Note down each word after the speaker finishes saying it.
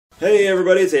Hey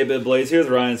everybody, it's 8-Bit Blaze here with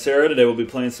Ryan and Sarah. Today we'll be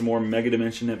playing some more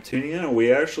Megadimension Neptunia, and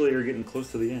we actually are getting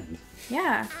close to the end.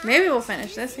 Yeah, maybe we'll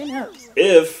finish this, who knows?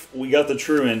 If we got the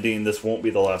true ending, this won't be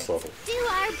the last level. Do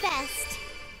our best.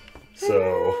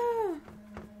 So,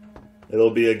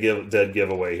 it'll be a dead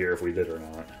giveaway here if we did or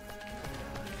not.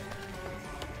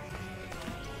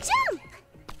 Jump!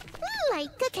 Like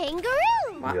a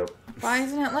kangaroo! What? Yep. Why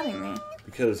isn't it letting me?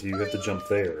 Because you have to jump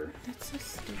there. That's so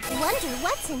stupid. Wonder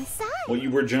what's inside. Well,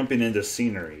 you were jumping into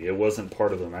scenery. It wasn't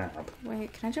part of the map.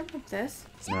 Wait, can I jump like this?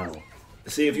 No.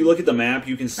 See, if you look at the map,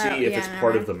 you can see if it's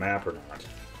part of the map or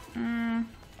not.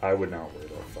 I would not worry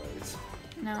about fights.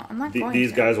 No, I'm not going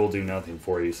These to. guys will do nothing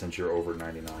for you since you're over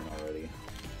 99 already.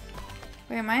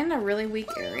 Wait, am I in a really weak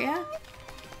area?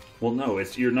 Well, no,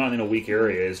 you're not in a weak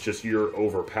area. It's just you're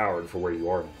overpowered for where you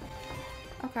are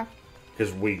now. Okay.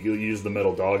 Because you use the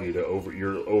metal doggy to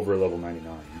you're over level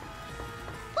 99.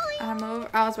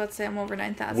 I was about to say I'm over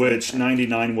 9,000. Which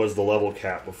 99 was the level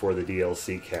cap before the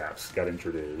DLC caps got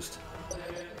introduced.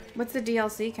 What's the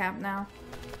DLC cap now?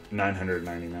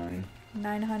 999.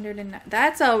 909.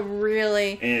 That's a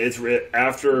really... And it's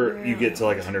after you get to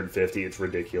like 150, it's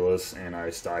ridiculous, and I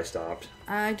stopped.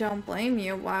 I don't blame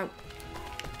you. Why?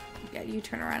 Yeah, you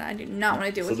turn around. I do not want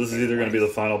to do it. So this is either going to be the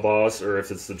final boss, or if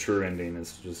it's the true ending,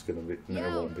 it's just going to be... No,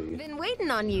 it won't be. Been waiting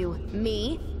on you.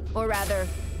 Me? Or rather,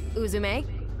 Uzume?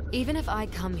 Even if I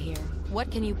come here,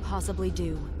 what can you possibly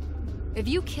do? If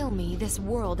you kill me, this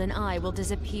world and I will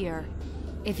disappear.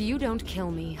 If you don't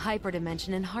kill me,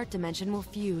 Hyperdimension and Heart Dimension will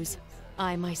fuse.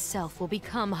 I myself will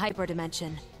become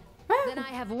Hyperdimension. Then I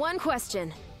have one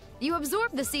question. You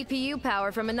absorbed the CPU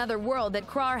power from another world that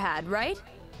Krar had, right?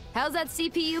 How's that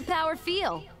CPU power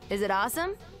feel? Is it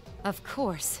awesome? Of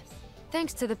course.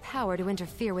 Thanks to the power to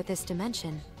interfere with this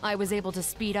dimension, I was able to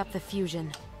speed up the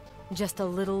fusion. Just a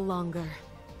little longer.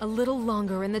 A little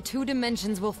longer and the two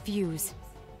dimensions will fuse.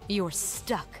 You're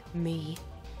stuck, me.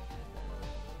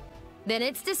 Then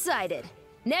it's decided.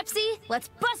 Nepsy, let's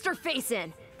bust her face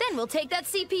in. Then we'll take that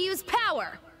CPU's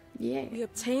power. Yeah. We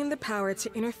obtain the power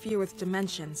to interfere with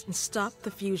dimensions and stop the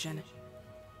fusion.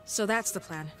 So that's the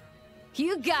plan.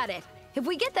 You got it. If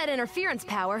we get that interference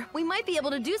power, we might be able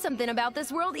to do something about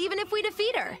this world even if we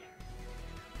defeat her.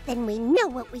 Then we know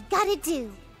what we gotta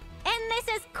do. And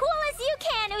this as cool as you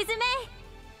can, Uzume!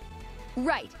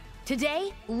 Right.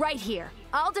 Today, right here,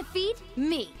 I'll defeat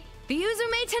me, the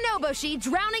Uzume Tanoboshi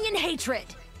drowning in hatred.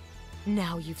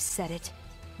 Now you've said it.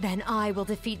 Then I will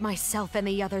defeat myself and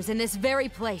the others in this very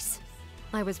place.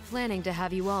 I was planning to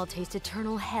have you all taste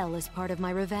eternal hell as part of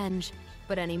my revenge.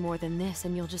 But any more than this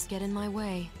and you'll just get in my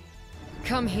way.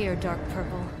 Come here, dark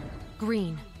purple.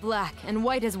 Green, black, and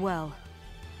white as well.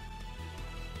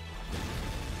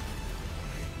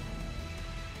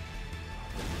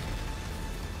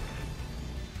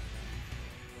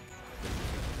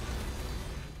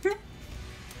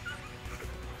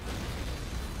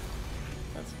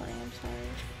 That's funny, I'm sorry.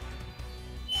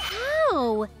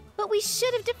 How? But we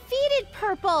should have defeated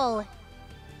Purple!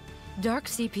 Dark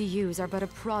CPUs are but a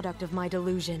product of my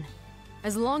delusion.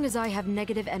 As long as I have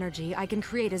negative energy, I can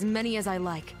create as many as I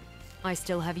like. I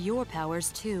still have your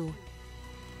powers, too.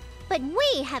 But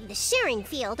we have the sharing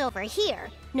field over here.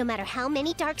 No matter how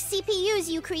many dark CPUs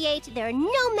you create, they're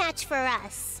no match for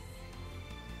us.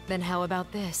 Then how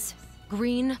about this?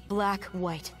 Green, black,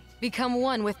 white. Become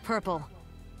one with purple.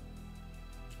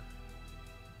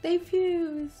 They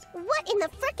fused. What in the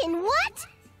frickin' what?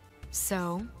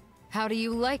 So, how do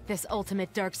you like this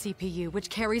ultimate dark CPU,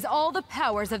 which carries all the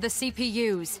powers of the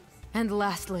CPUs? And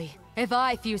lastly, if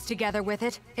I fuse together with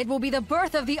it, it will be the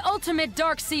birth of the ultimate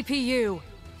dark CPU!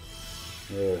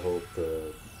 I hope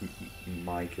the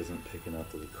mic isn't picking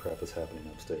up the crap that's happening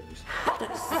upstairs.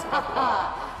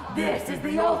 This is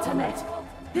the ultimate!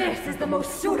 This is the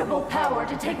most suitable power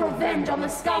to take revenge on the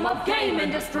scum of game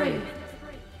industry!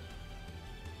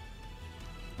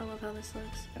 I love how this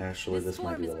looks. Actually, this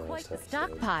might be the last episode.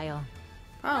 Stockpile.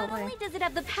 Not Probably. only does it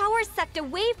have the power sucked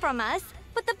away from us,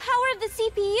 but the power of the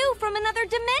CPU from another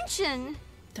dimension.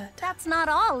 That's not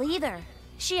all either.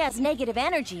 She has negative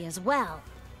energy as well.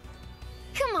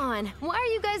 Come on, why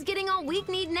are you guys getting all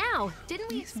weak-kneed now? Didn't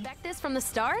we expect this from the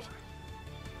start?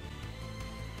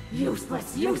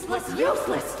 Useless, useless,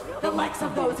 useless! The likes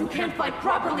of those who can't fight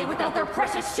properly without their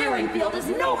precious sharing field is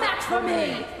no match for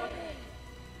me!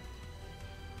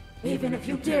 Even if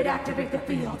you did activate the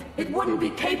field, it wouldn't be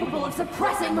capable of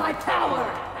suppressing my power!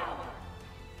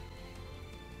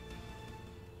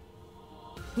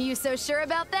 You so sure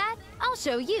about that? I'll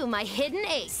show you my hidden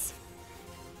ace.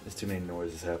 There's too many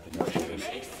noises happening upstairs.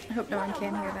 I hope no one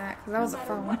can hear that, because that was a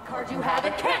phone. What card you have,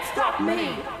 it can't stop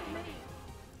me!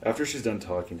 After she's done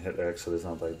talking, hit X so there's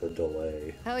not like the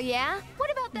delay. Oh yeah?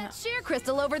 What about that sheer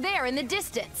crystal over there in the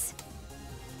distance?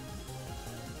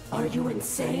 Are you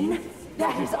insane?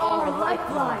 That is our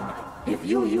lifeline. If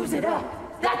you use it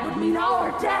up, that would mean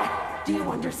our death. Do you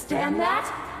understand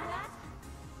that?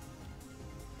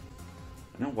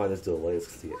 I know why this delay is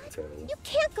because the echo. You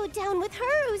can't go down with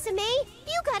her, Uzume.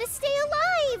 You gotta stay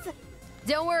alive.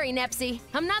 Don't worry, Nepsi.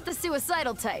 I'm not the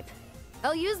suicidal type.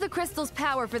 I'll use the crystal's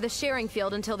power for the sharing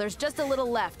field until there's just a little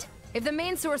left. If the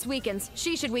main source weakens,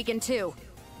 she should weaken too.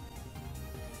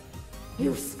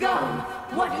 You scum!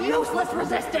 What useless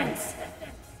resistance!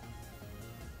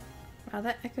 Wow,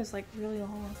 that echo's like really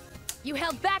long. You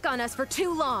held back on us for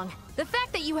too long. The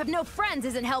fact that you have no friends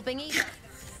isn't helping either.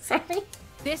 Sorry.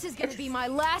 This is gonna be my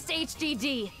last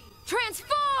HDD.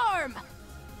 Transform!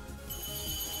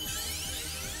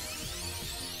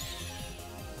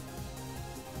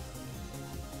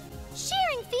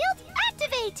 Sharing field,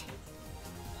 activate!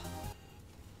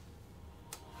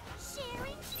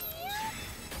 Sharing field,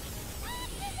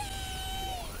 activate!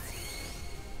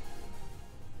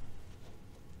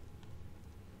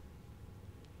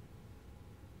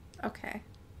 Okay.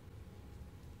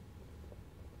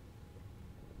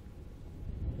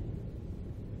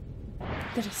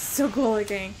 That is so cool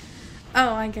looking.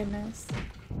 Oh my goodness.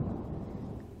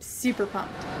 Super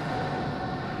pumped.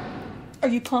 Are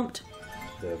you pumped?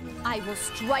 Definitely. I will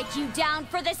strike you down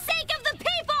for the sake of the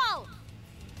people!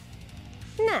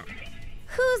 Now,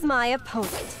 who's my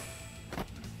opponent?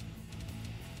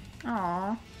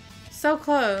 Aw. So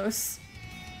close.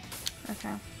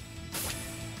 Okay.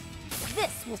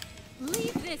 This will...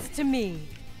 Leave this to me.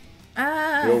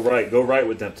 Go right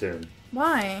with Neptune.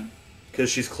 Why? Because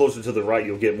she's closer to the right,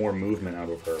 you'll get more movement out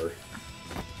of her.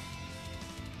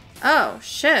 Oh,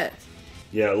 shit.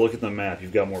 Yeah, look at the map.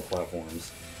 You've got more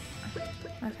platforms.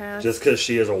 Okay. Just because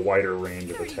she has a wider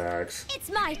range of attacks. It's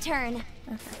my turn.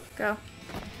 Okay, go.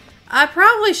 I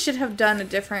probably should have done a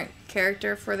different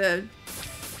character for the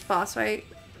boss fight.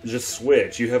 Just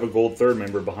switch. You have a gold third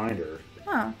member behind her.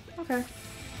 Oh, okay.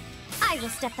 I will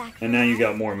step back. And now you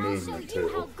got more I'll show movement, you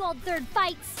how too. Gold Third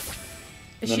fights.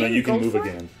 Is No, she no, in you can gold move form?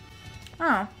 again.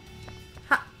 Oh.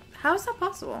 How is that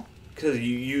possible? Because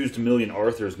you used Million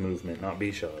Arthur's movement, not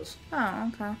B-Sha's.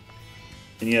 Oh, okay.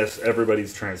 And yes,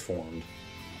 everybody's transformed.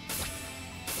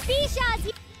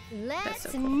 B-Sha's... Let's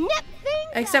so cool. nip things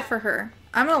Except up. for her.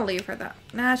 I'm gonna leave her though.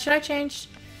 Nah, should I change?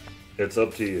 It's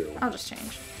up to you. I'll just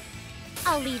change.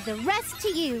 I'll leave the rest to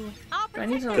you. Do I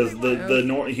need to Because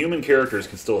the human characters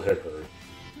can still hit her.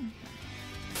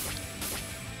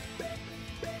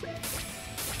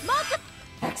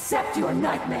 Accept your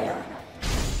nightmare.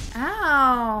 You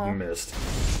Ow. missed.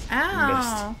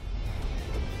 Ow.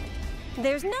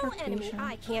 There's no Poor enemy K-Sha.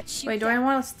 I can't shoot. Wait, do I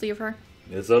want to leave her?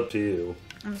 It's up to you.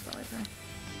 I'm just gonna leave her.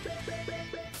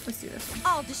 Let's do this one.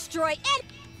 I'll destroy any...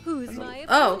 Who's my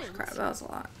Oh, opponent? crap. That was a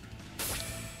lot.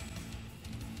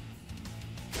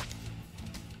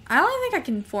 I don't think I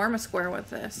can form a square with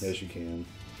this. Yes, you can.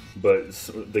 But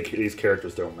these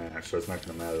characters don't match, so it's not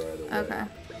going to matter either way. Okay.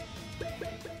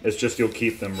 It's just you'll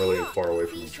keep them really far away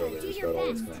from each other. Is about all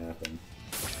that's going to happen.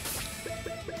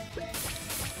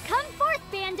 Come forth,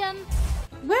 fandom.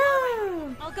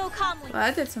 Woo! I'll go calmly. Well,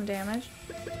 that did some damage.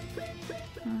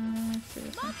 Let's do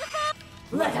this one.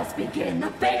 Let us begin the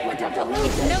banquet of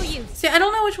delusion. No use. See, I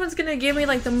don't know which one's gonna give me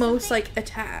like the most like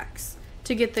attacks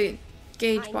to get the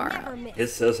gauge I bar never up. miss. It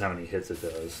says how many hits it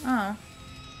does. Oh,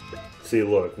 See,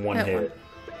 look, one Hit hit.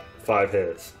 5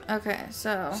 hits. okay.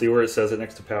 So See where it says it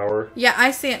next to power? yeah,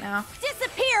 I see it now.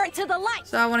 Disappear into the light.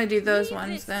 So I want to do those Leave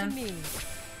ones this to then. me.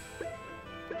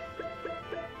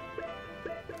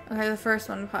 Okay, the first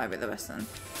one would probably be the best one.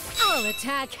 I'll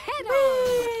attack head on!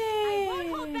 I won't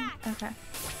hold back. Okay.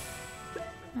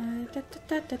 Da, da,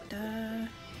 da, da, da.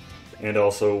 And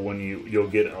also, when you'll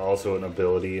get also an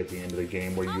ability at the end of the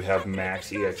game where you have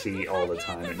max EXE all the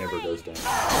time. It never goes down.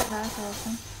 That's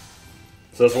awesome.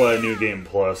 So that's why a new game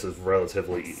plus is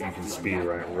relatively, you can speed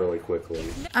run it really quickly.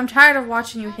 I'm tired of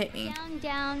watching you hit me. Down,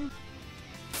 down.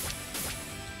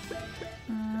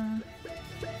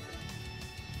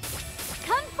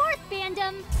 Come forth,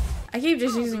 fandom. I keep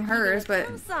just using hers, but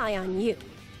Close eye on you.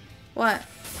 what?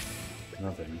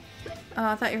 Nothing. Oh,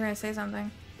 I thought you were gonna say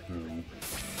something. No.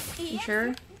 You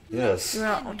sure? Yes. You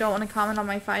don't want to comment on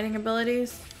my fighting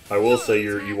abilities? I will say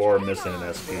you are missing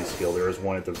an SP skill. There is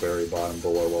one at the very bottom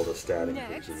below all the stat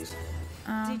increases.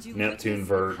 Did you Neptune,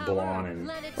 Vert, Blonde,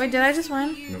 and... Wait, did I just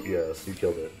win? No, yes, you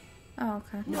killed it. Oh,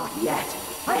 okay. Not yet.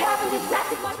 I haven't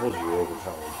exacted my I told you you were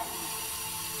overpowered.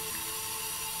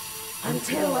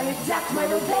 Until I exact my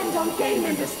revenge on game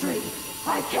industry.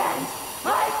 I can't.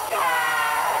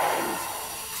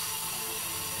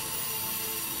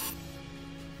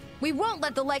 We won't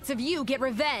let the likes of you get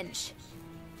revenge!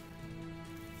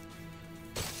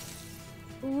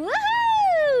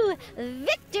 Woohoo!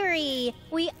 Victory!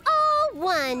 We all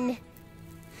won!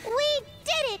 We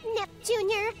did it, Nep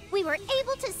Jr. We were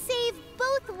able to save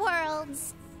both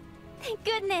worlds. Thank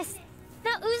goodness.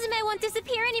 Now Uzume won't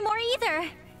disappear anymore either.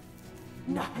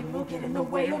 Nothing will get in the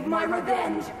way of my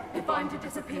revenge. If I'm to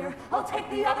disappear, I'll take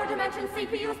the other dimension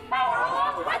CPU's power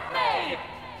along with me!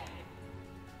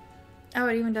 Oh,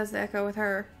 it even does the echo with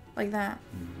her. Like that.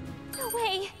 No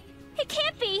way. It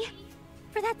can't be.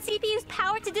 For that CPU's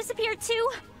power to disappear too?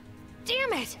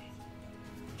 Damn it!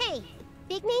 Hey,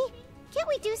 Bigme, can't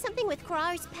we do something with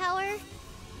Krar's power?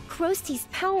 Krosti's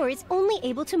power is only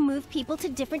able to move people to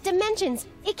different dimensions.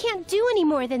 It can't do any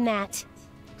more than that.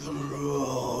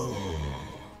 Ew.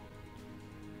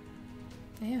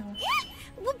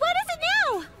 What is it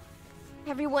now?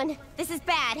 Everyone, this is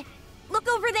bad. Look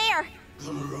over there!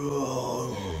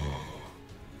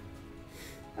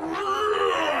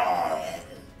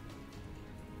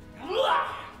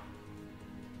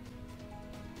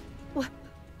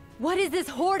 What is this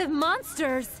horde of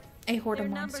monsters? A horde Their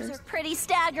of numbers monsters. are pretty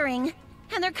staggering.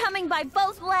 And they're coming by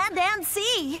both land and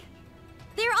sea.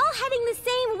 They're all heading the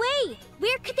same way.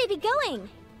 Where could they be going?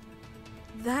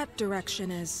 That direction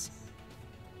is...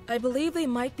 I believe they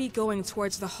might be going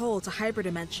towards the hole to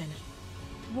hyperdimension.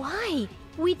 Why?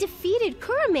 We defeated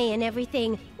Kurame and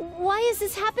everything. Why is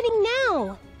this happening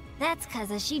now? That's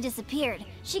cause as she disappeared,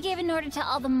 she gave an order to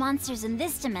all the monsters in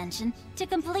this dimension to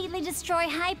completely destroy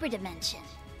hyperdimension.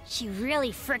 She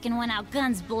really frickin' went out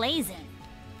guns blazing.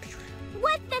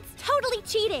 What? That's totally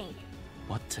cheating!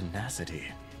 What tenacity.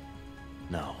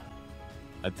 No.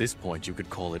 At this point, you could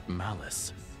call it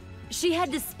malice. She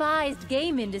had despised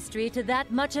game industry to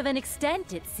that much of an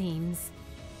extent, it seems.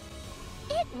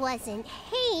 It wasn't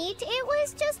hate, it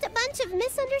was just a bunch of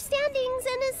misunderstandings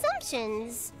and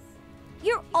assumptions.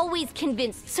 You're always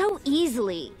convinced so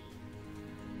easily.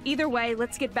 Either way,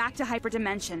 let's get back to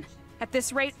hyperdimension. At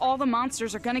this rate, all the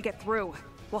monsters are gonna get through.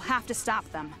 We'll have to stop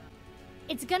them.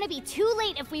 It's gonna be too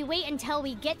late if we wait until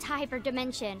we get to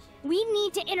hyperdimension. We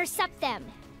need to intercept them.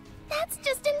 That's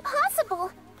just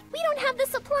impossible. We don't have the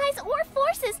supplies or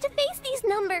forces to face these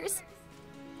numbers.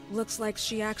 Looks like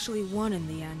she actually won in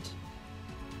the end.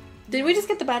 Did we just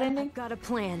get the bad ending? Got a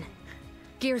plan.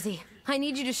 Gearsy, I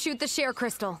need you to shoot the share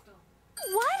crystal.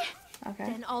 What? Okay.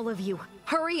 Then all of you,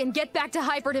 hurry and get back to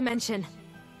hyperdimension.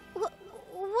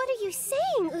 What are you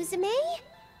saying, Uzume?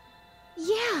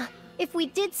 Yeah, if we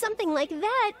did something like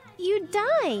that, you'd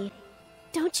die.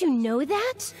 Don't you know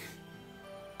that?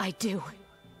 I do.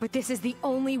 But this is the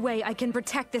only way I can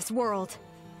protect this world.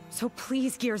 So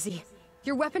please, Gearsy,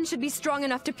 your weapon should be strong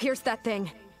enough to pierce that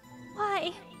thing.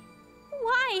 Why?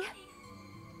 Why?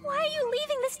 Why are you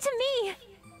leaving this to me?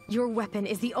 Your weapon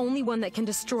is the only one that can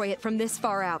destroy it from this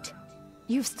far out.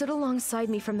 You've stood alongside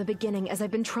me from the beginning as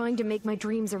I've been trying to make my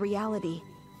dreams a reality.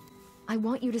 I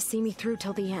want you to see me through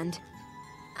till the end.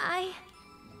 I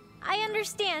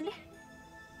understand.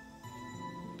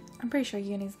 I'm pretty sure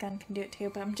Uni's gun can do it too,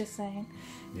 but I'm just saying.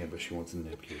 Yeah, but she wants a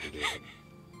Neptune to do it.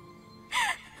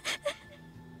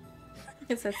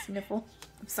 It's that sniffle.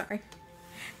 I'm sorry.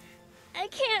 I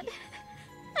can't do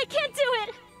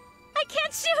it. I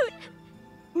can't shoot.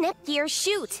 Nepgear,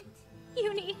 shoot.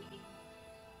 Uni.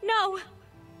 No.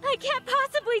 I can't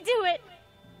possibly do it.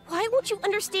 Why won't you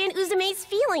understand Uzume's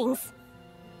feelings?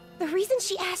 The reason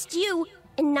she asked you,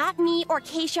 and not me or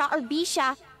K-Sha or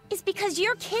B-Sha, is because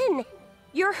you're kin.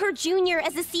 You're her junior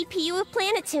as the CPU of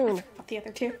Planetoon. The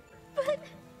other two. But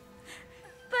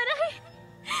I...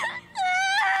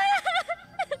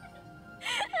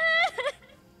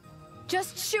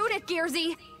 Just shoot it,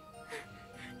 Gearsy!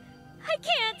 I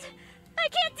can't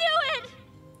do it!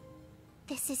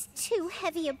 This is too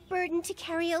heavy a burden to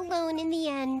carry alone in the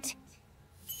end.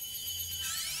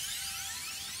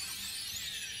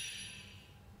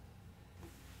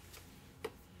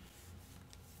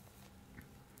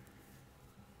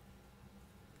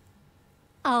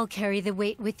 I'll carry the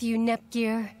weight with you,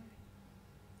 Nepgear.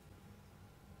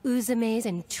 Uzume's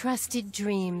entrusted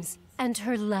dreams and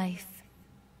her life.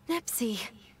 Nepsy.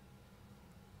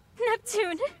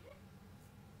 Neptune.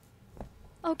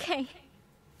 Okay.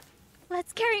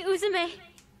 Let's carry Uzume.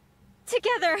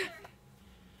 Together.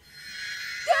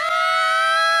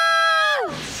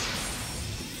 Go!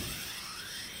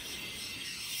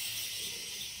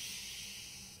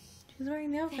 She's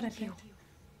wearing the outfit, I Thank you.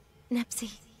 think.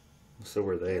 Nepsy. So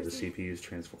were they. The CPUs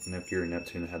transform. Nepgear and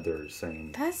Neptune had their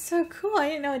same. That's so cool. I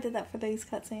didn't know I did that for these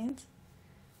cutscenes.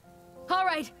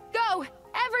 Alright, go!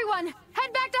 Everyone!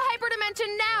 Head back to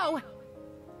hyperdimension now!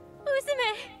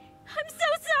 Uzume, I'm so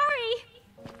sorry!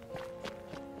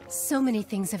 So many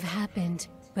things have happened,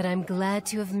 but I'm glad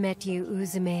to have met you,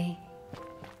 Uzume.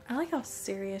 I like how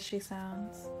serious she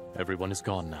sounds. Everyone is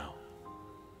gone now.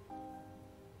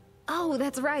 Oh,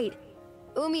 that's right.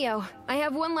 Umio, I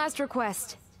have one last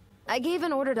request. I gave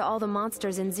an order to all the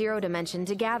monsters in Zero Dimension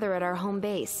to gather at our home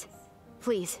base.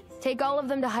 Please, take all of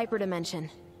them to Hyperdimension.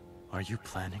 Are you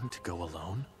planning to go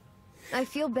alone? I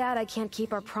feel bad I can't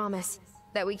keep our promise,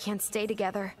 that we can't stay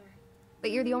together.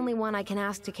 But you're the only one I can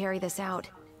ask to carry this out.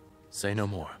 Say no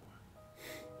more.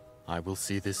 I will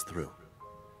see this through.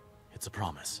 It's a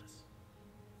promise.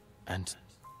 And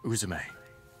Uzume.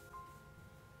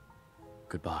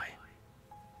 Goodbye.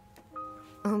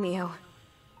 Umio,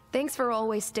 thanks for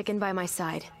always sticking by my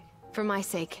side. For my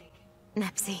sake.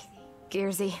 Nepsi,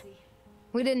 Gearsy.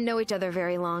 We didn't know each other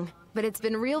very long, but it's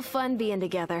been real fun being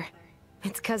together.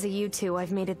 It's 'cause of you two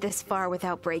I've made it this far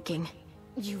without breaking.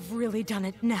 You've really done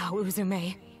it now,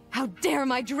 Uzume. How dare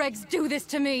my dregs do this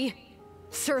to me?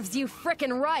 Serves you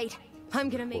frickin' right. I'm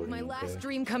gonna make my last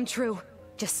dream come true.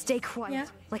 Just stay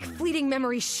quiet, like fleeting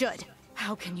memories should.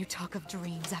 How can you talk of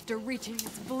dreams after reaching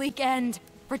its bleak end?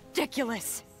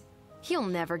 Ridiculous. He'll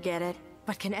never get it.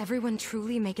 But can everyone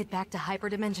truly make it back to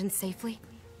Hyperdimension safely?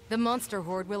 The monster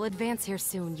horde will advance here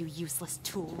soon, you useless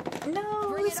tool. No,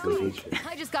 bring it on.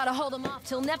 I just gotta hold them off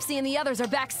till Nepsi and the others are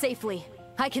back safely.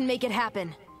 I can make it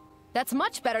happen. That's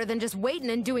much better than just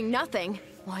waiting and doing nothing.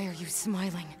 Why are you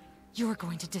smiling? You're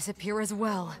going to disappear as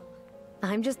well.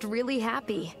 I'm just really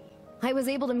happy. I was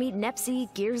able to meet Nepsi,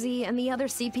 Gearsy, and the other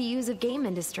CPUs of game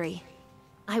industry.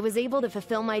 I was able to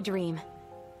fulfill my dream.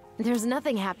 There's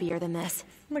nothing happier than this.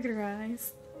 Look at her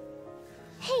eyes.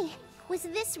 Hey, was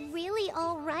this really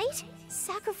all right?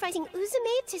 Sacrificing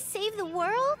Uzume to save the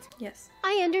world? Yes.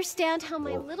 I understand how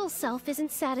my little self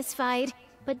isn't satisfied,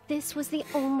 but this was the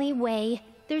only way.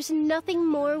 There's nothing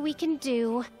more we can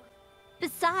do.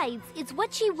 Besides, it's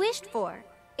what she wished for.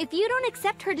 If you don't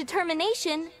accept her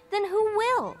determination, then who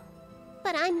will?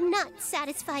 But I'm not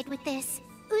satisfied with this.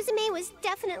 Uzume was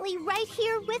definitely right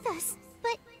here with us.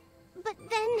 But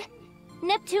then...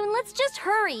 Neptune, let's just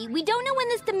hurry. We don't know when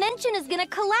this dimension is gonna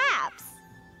collapse.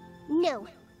 No,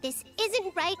 this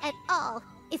isn't right at all.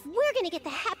 If we're gonna get the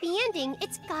happy ending,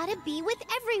 it's gotta be with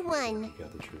everyone.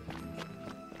 Got the truth.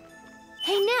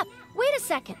 Hey, Nep, wait a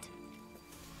second.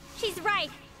 She's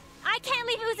right. I can't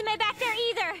leave Uzume back there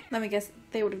either. Let me guess,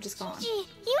 they would have just gone. You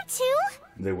too?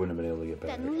 They wouldn't have been able to get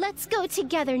back. Then let's go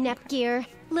together, Nepgear.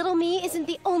 Little me isn't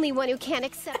the only one who can't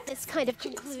accept this kind of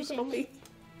conclusion.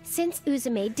 Since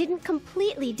Uzume didn't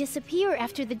completely disappear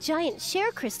after the giant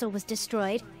share crystal was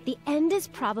destroyed, the end is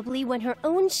probably when her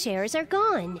own shares are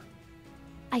gone.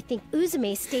 I think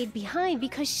Uzume stayed behind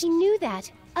because she knew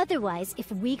that. Otherwise,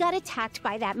 if we got attacked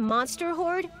by that monster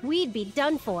horde, we'd be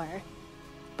done for.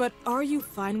 But are you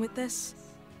fine with this?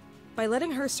 By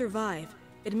letting her survive,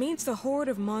 it means the horde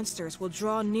of monsters will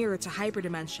draw nearer to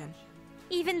Hyperdimension.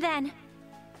 Even then,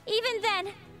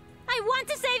 I want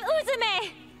to save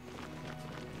Uzume!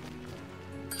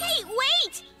 Hey,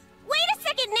 wait! Wait a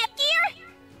second, Nepgear!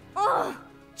 Oh,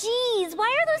 geez,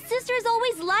 why are those sisters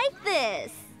always like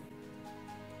this?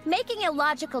 Making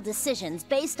illogical decisions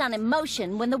based on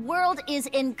emotion when the world is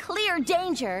in clear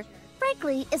danger,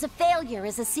 frankly, is a failure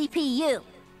as a CPU.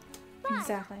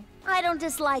 Exactly. I don't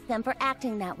dislike them for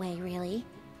acting that way, really.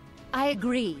 I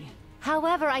agree.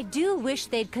 However, I do wish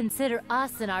they'd consider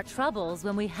us and our troubles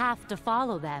when we have to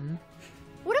follow them.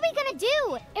 What are we gonna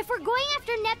do? If we're going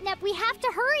after Nep, we have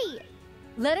to hurry.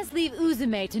 Let us leave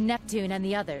Uzume to Neptune and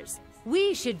the others.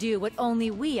 We should do what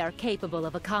only we are capable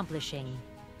of accomplishing.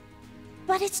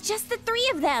 But it's just the three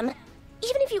of them.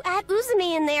 Even if you add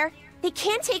Uzume in there, they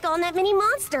can't take on that many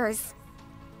monsters.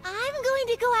 I'm going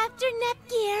to go after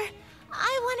Nepgear.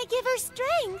 I want to give her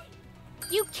strength.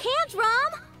 You can't,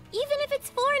 Rom! Even if it's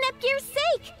for Nepgear's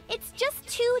sake, it's just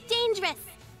too dangerous.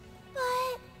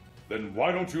 But... Then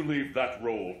why don't you leave that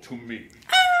role to me?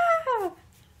 Ah!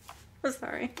 I'm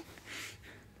sorry.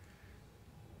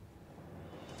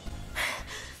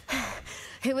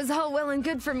 It was all well and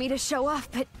good for me to show off,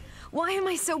 but why am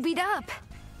I so beat up?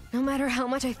 No matter how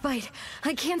much I fight,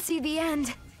 I can't see the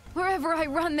end. Wherever I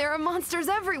run, there are monsters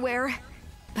everywhere.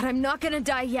 But I'm not gonna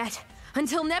die yet.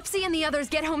 Until Nepsi and the others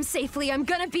get home safely, I'm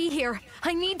gonna be here.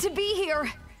 I need to be here.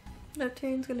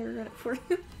 Neptune's gonna run it for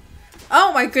you.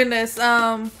 Oh my goodness.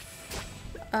 Can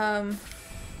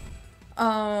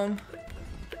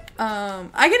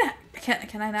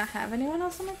I not have anyone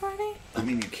else in my party? I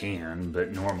mean, you can,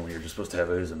 but normally you're just supposed to have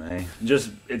Uzume.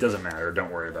 Just, it doesn't matter.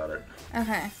 Don't worry about it.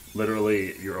 Okay.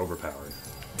 Literally, you're overpowered.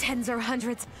 Tens or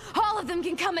hundreds. All of them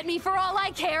can come at me for all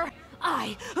I care.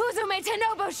 I, Uzume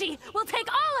Tenoboshi, will take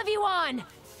all of you on!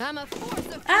 I'm a force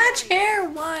of chair,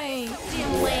 why?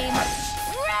 damn lame.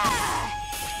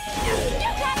 You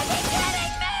gotta be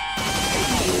kidding me!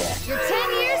 You're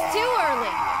 10 years too early.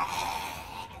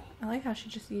 I like how she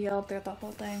just yelled throughout the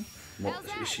whole thing. Well,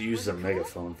 she uses a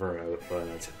megaphone for a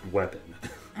weapon.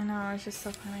 I know, it's just so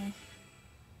funny.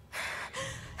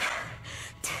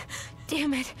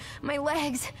 Damn it, my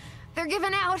legs. They're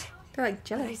giving out. They're like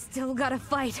jelly. I still gotta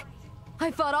fight.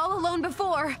 I fought all alone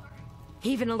before.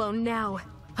 Even alone now.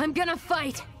 I'm gonna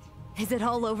fight. Is it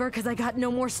all over because I got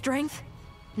no more strength?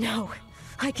 No,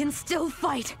 I can still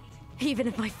fight. Even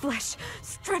if my flesh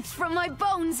strips from my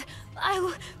bones,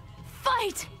 I'll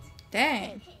fight.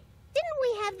 Dang. Didn't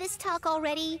we have this talk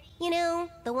already? You know,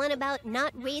 the one about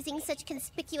not raising such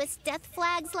conspicuous death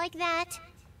flags like that?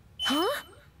 Huh?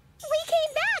 We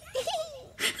came back!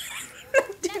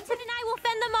 Neptune and I will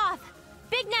fend them off.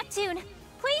 Big Neptune,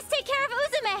 please take care of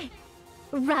Uzume.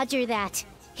 Roger that.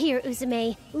 Here,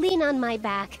 Uzume, lean on my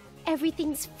back.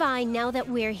 Everything's fine now that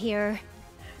we're here.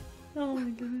 Oh my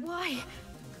goodness. Why?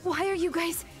 Why are you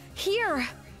guys here?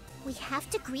 We have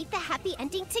to greet the happy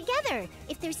ending together.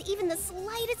 If there's even the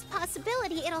slightest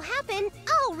possibility it'll happen,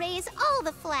 I'll raise all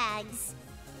the flags.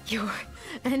 You're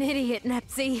an idiot,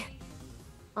 Nepsy.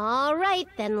 All right,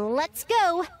 then let's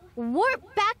go.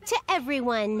 Warp back to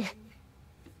everyone.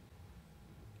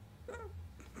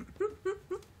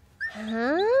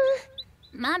 Huh?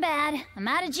 My bad. I'm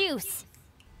out of juice.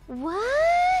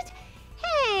 What?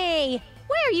 Hey,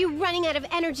 why are you running out of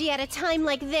energy at a time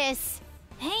like this?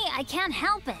 Hey, I can't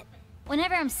help it.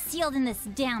 Whenever I'm sealed in this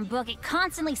damn book, it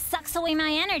constantly sucks away my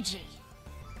energy.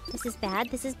 This is bad,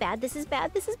 this is bad, this is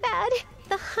bad, this is bad.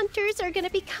 The hunters are gonna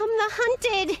become the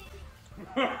hunted.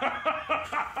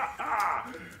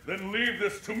 Then leave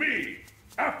this to me,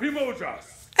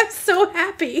 Apimojas. I'm so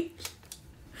happy.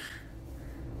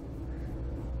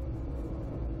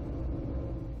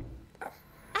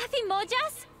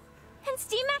 Mojas? And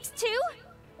Steamax too?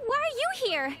 Why are you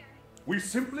here? We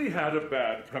simply had a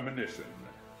bad premonition.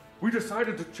 We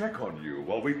decided to check on you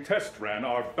while we test ran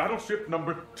our battleship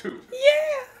number 2.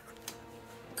 Yeah!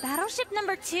 Battleship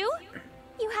number 2?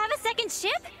 You have a second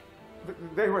ship?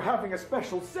 They were having a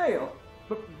special sale.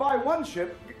 Buy one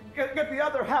ship, get the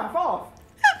other half off.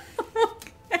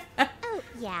 Oh,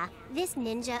 yeah. This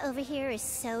ninja over here is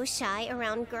so shy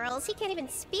around girls, he can't even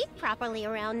speak properly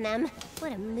around them.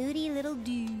 What a moody little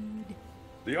dude.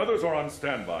 The others are on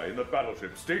standby in the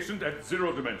battleship stationed at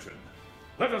 0 dimension.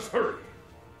 Let us hurry.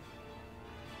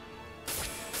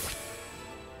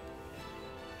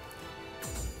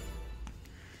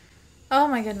 Oh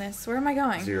my goodness, where am I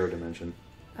going? 0 dimension.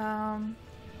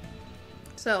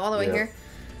 So all the way Yeah. here.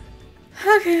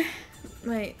 Okay.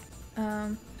 Wait.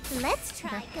 Let's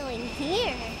try going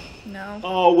here. No.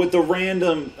 Oh, with the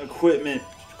random equipment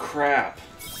crap.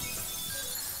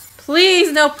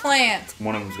 Please, no plant.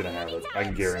 One of them's gonna have it. I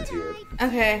can guarantee it.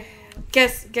 Okay.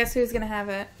 Guess who's gonna have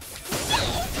it?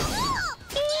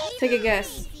 Take a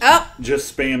guess. Oh!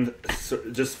 Just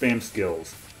spam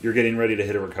skills. You're getting ready to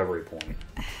hit a recovery point.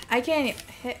 I can't even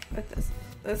hit with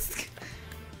this.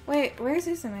 Wait, where's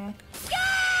Uzume?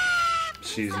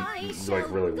 She's like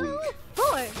really weak.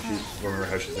 Remember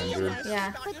how she's injured?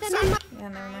 Yeah. Yeah,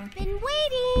 never mind. Been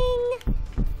waiting.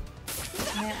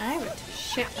 Man, I have a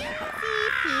shit ton of health.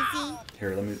 Easy.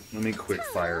 Here, let me quick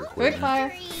fire Quick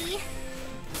equipment. fire.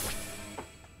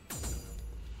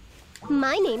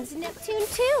 My name's Neptune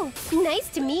too. Nice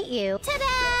to meet you.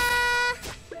 Ta-da!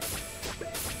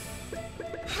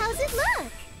 How's it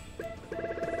look?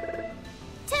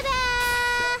 Ta-da!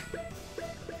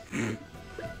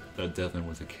 That definitely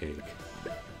was a cake.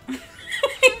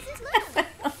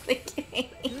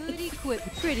 Good equip,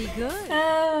 pretty good.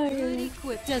 Oh, Good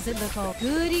equip doesn't look all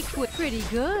good equip, pretty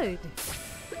good.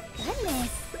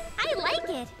 Goodness, I like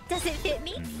it. Does it fit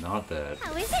me? Not that.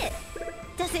 How is it?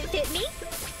 Does it fit me?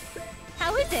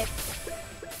 How is it?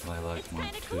 I like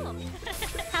mine too.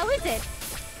 How is it?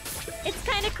 It's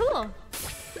kind of cool.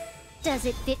 Does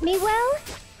it fit me well?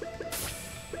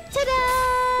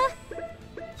 Ta-da!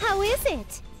 How is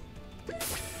it?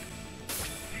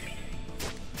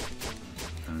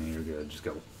 I mean, you're good. Just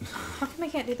go. How come I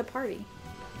can't do the party?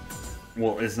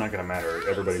 Well, it's not gonna matter.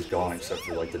 Everybody's gone except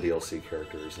for like the DLC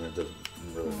characters, and it doesn't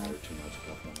really matter too much at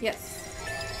that point. Yes.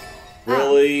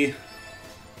 Really?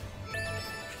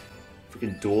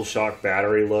 Freaking DualShock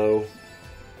battery low.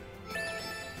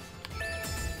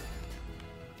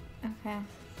 Okay.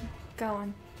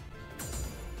 Going.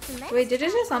 Wait, did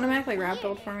it just automatically wrap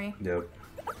build for me? Yep.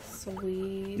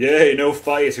 Sweet. Yay, no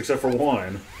fights except for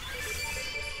one.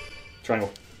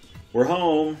 Triangle. We're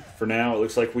home. For now, it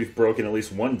looks like we've broken at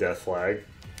least one death flag.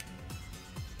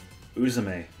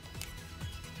 Uzume.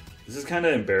 This is kind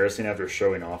of embarrassing after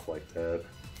showing off like that.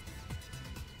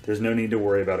 There's no need to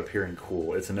worry about appearing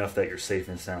cool. It's enough that you're safe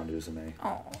and sound, Uzume.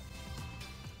 Oh.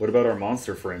 What about our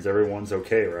monster friends? Everyone's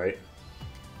okay, right?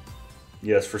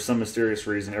 Yes, for some mysterious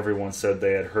reason, everyone said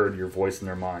they had heard your voice in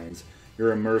their minds.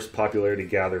 Your immersed popularity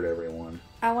gathered everyone.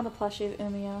 I want a plushie of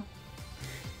Umio.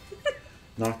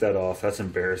 Knock that off. That's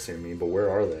embarrassing me, but where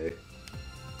are they?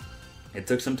 It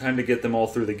took some time to get them all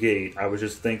through the gate. I was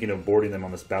just thinking of boarding them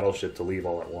on this battleship to leave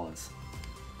all at once.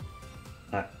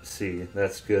 I see.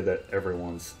 That's good that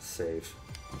everyone's safe.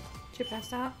 She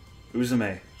passed out?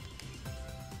 Uzume.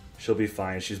 She'll be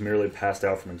fine. She's merely passed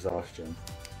out from exhaustion.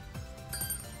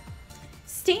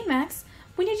 Steamax,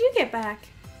 when did you get back?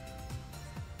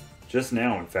 Just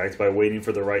now, in fact, by waiting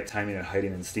for the right timing and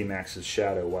hiding in Steamax's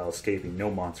shadow while escaping,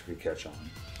 no monster could catch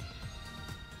on.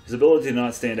 His ability to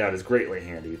not stand out is greatly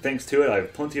handy. Thanks to it, I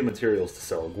have plenty of materials to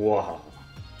sell. Gwaha.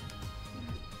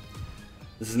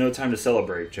 This is no time to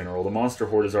celebrate, General. The monster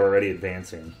horde is already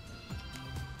advancing.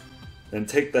 Then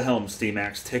take the helm,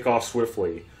 Steamax. Take off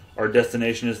swiftly. Our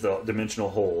destination is the dimensional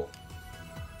hole.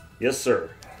 Yes, sir.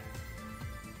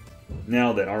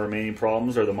 Now then, our remaining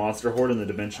problems are the monster horde and the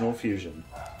dimensional fusion.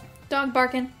 Dog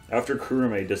barking. After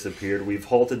Kurume disappeared, we've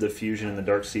halted the fusion in the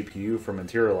dark CPU from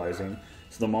materializing,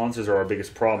 so the monsters are our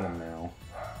biggest problem now.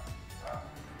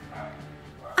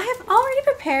 I have already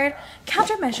prepared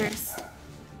countermeasures.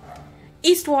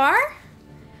 Eastwar?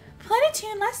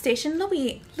 Planetune Last Station,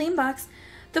 Louis, Leanbox.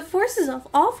 The forces of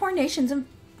all 4 nations and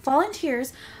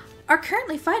volunteers are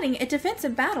currently fighting a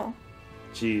defensive battle.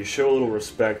 Gee, show a little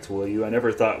respect, will you? I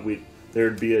never thought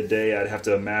there'd be a day I'd have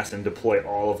to amass and deploy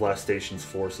all of Last Station's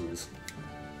forces.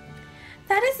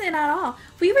 That isn't it at all.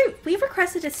 We've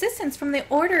requested assistance from the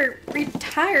Order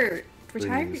Retirees.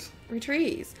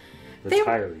 Retirees.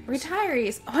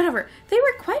 Whatever. They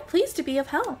were quite pleased to be of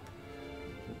help.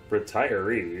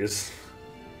 Retirees?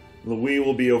 Louis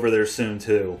will be over there soon,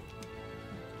 too.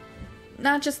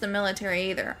 Not just the military,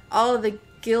 either. All of the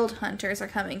guild hunters are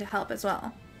coming to help as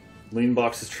well.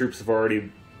 Leanbox's troops have already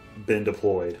been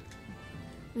deployed.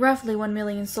 Roughly 1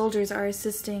 million soldiers are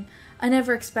assisting. I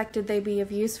never expected they'd be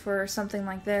of use for something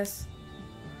like this.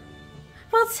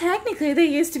 Well, technically they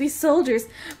used to be soldiers,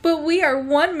 but we are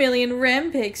 1 million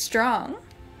rampigs strong.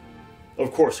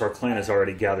 Of course, our clan is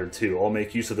already gathered too. I'll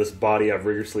make use of this body I've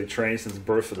rigorously trained since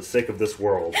birth for the sake of this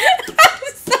world.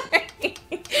 I'm sorry.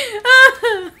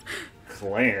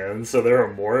 Clan? So there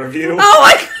are more of you? Oh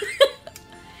my god!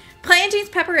 Plantain's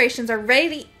preparations are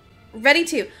ready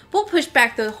too. We'll push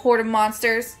back the horde of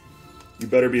monsters. You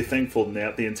better be thankful,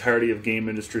 Nat. The entirety of game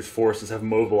industry's forces have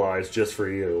mobilized just for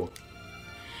you.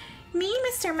 Me,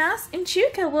 Mr. Mouse, and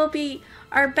Chuka will be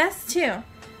our best too.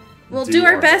 We'll do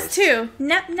our best too.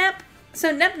 Nep Nep.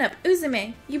 So Nep Nep,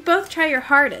 Uzume, you both try your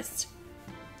hardest.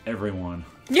 Everyone.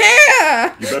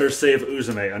 Yeah! You better save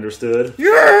Uzume, understood?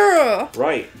 Yeah!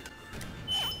 Right.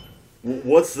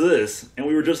 What's this? And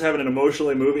we were just having an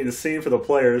emotionally moving scene for the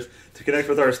players to connect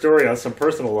with our story on some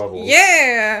personal levels.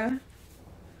 Yeah!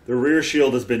 The rear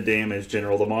shield has been damaged,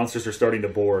 General. The monsters are starting to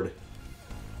board.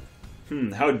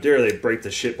 How dare they break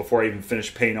the ship before I even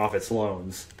finish paying off its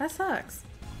loans. That sucks.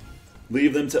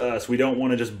 Leave them to us. We don't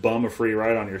want to just bum a free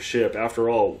ride on your ship. After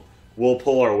all, we'll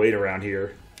pull our weight around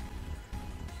here.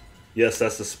 Yes,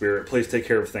 that's the spirit. Please take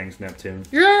care of things, Neptune.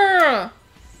 Yeah!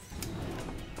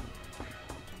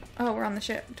 Oh, we're on the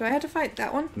ship. Do I have to fight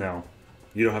that one? No.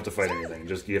 You don't have to fight anything.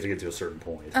 Just you have to get to a certain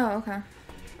point. Oh, okay.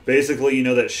 Basically, you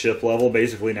know that ship level?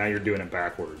 Basically, now you're doing it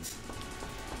backwards.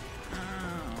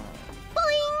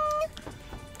 Boing!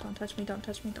 Don't touch me, don't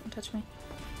touch me, don't touch me.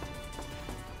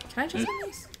 Can I just have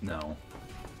these? No.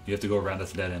 You have to go around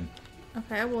this dead end.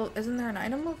 Okay, well, isn't there an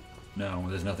item? No,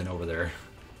 there's nothing over there.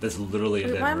 That's literally a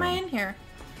dead why room. am I in here?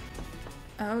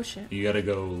 Oh, shit. You gotta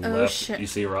go left. Oh, shit. You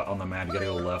see right on the map, you gotta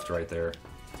go left right there.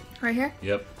 Right here?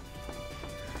 Yep.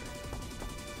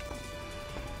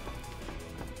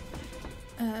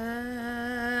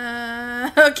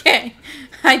 Okay.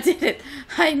 I did it.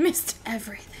 I missed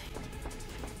everything.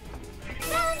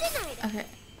 Okay.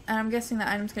 And I'm guessing the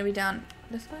item's gonna be down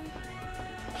this way?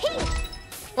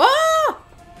 Whoa!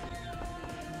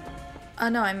 Oh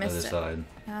no, I missed Other it. side.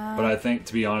 But I think,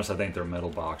 to be honest, I think they're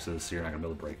metal boxes, so you're not gonna be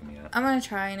able to break them yet. I'm gonna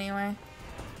try anyway.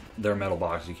 They're metal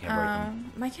boxes, you can't break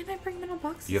them. Why can't I break metal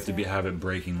boxes? You have to have it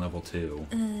breaking level 2,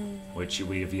 which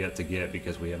we have yet to get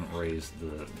because we haven't raised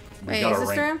the... Wait, is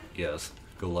this room? Yes.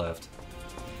 Go left.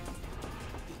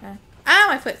 Okay. Ow,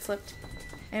 my foot slipped.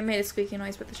 It made a squeaky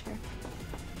noise with the chair.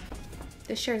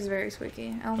 This chair is very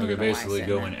squeaky. I don't Okay, know basically why I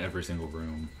go sit in it. every single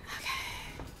room.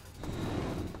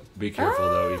 Be careful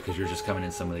though, because you're just coming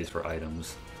in some of these for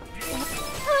items.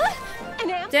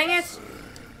 Dang it!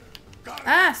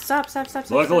 Ah, stop, stop, stop,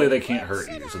 stop. Luckily, stop. they can't hurt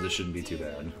you, so this shouldn't be too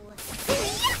bad.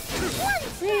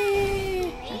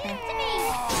 Whee! Okay.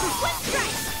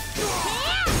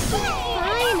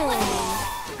 Finally.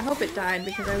 I hope it died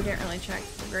because I didn't really check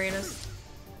the greatest.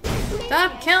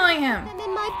 Stop killing him! I'm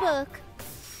in my book.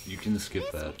 You can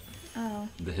skip that. Oh.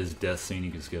 His death scene,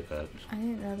 you can skip that. I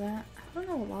didn't know that. I don't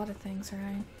know a lot of things,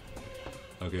 right?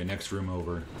 Okay, next room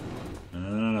over.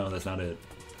 No, that's not it.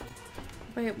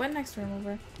 Wait, what next room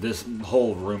over? This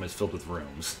whole room is filled with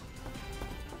rooms.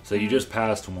 So you just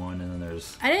passed one, and then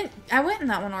there's... I went in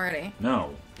that one already.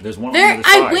 No, there's one There, on the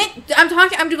other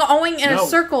side. I'm going in a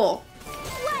circle.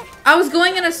 I was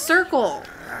going in a circle.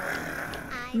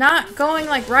 Not going,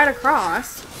 like, right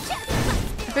across.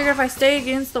 I figured if I stay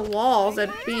against the walls,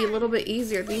 it'd be a little bit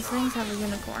easier. These things have a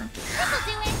unicorn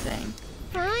thing.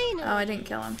 Finally. Oh, I didn't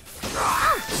kill him.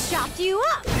 I'll chop you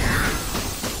up.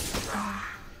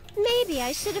 Maybe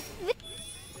I should have...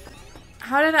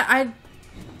 How did I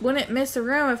wouldn't miss a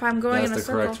room if I'm going in a That's the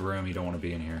circle. correct room. You don't want to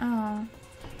be in here. Oh.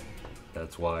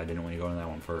 That's why I didn't want you to go in that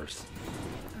one first.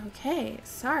 Okay,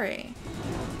 sorry.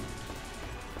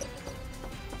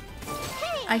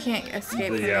 I can't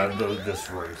escape. Yeah, this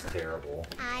room's terrible.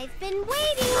 I've been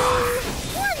waiting.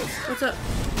 What's up?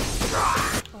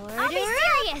 I'll be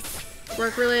serious.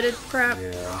 Work-related crap.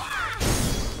 Yeah.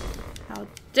 How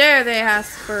dare they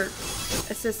ask for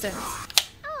assistance?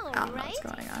 All I don't know what's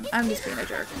going on. I'm just being a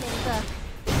jerk.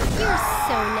 You're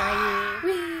so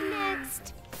naive.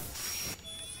 Next.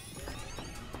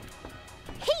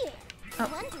 Here.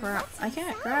 Oh, crap. I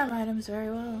can't grab items very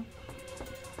well.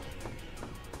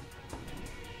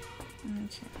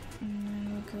 Okay. And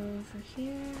then we'll go over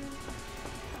here.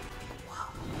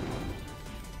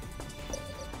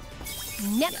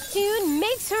 Neptune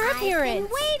makes her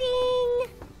appearance.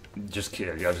 Waiting. Just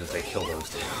kidding. I was just say kill those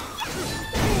two.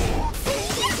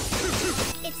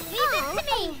 It's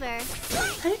over.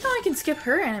 I didn't know I can skip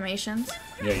her animations.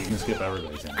 Yeah, you can skip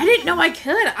everybody's in. I didn't know I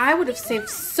could. I would have saved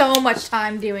so much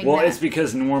time doing Well, that. it's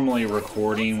because normally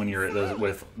recording when you're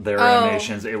with their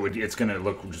animations, it's gonna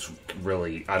look just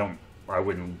really. I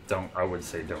would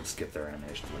say don't skip their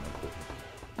animations when they're cool.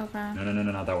 Okay. No,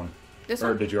 not that one. This Or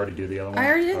one? did you already do the other one? I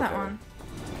already did that one.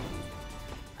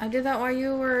 I did that while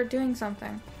you were doing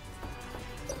something.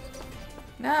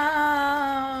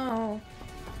 No.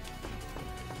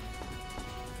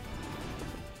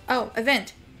 Oh, a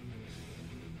vent.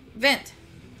 Vent.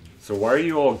 So why are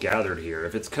you all gathered here?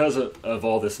 If it's because of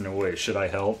all this noise, should I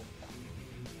help?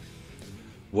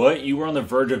 What? You were on the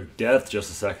verge of death just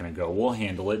a second ago. We'll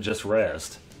handle it. Just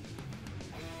rest.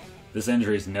 This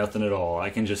injury is nothing at all. I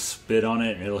can just spit on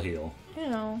it and it'll heal.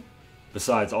 Ew.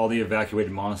 Besides, all the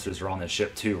evacuated monsters are on this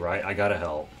ship too, right? I gotta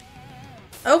help.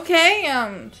 Okay,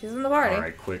 she's in the party.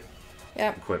 Alright, quick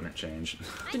equipment change.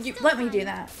 Did you let me do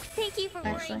that? Thank you for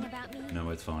worrying about me. No,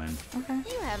 it's fine. Okay.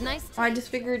 You have nice. Well, I just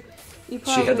figured you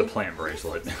probably... She had the plant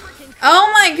bracelet.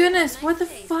 Oh my goodness, what the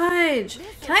fudge?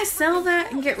 Can I sell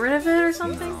that and get rid of it or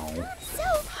something? No. So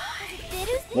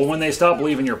Well, when they stop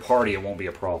leaving your party, it won't be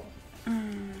a problem. They'll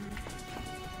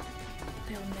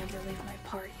never leave my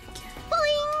party again.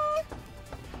 Boing!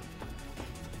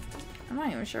 I'm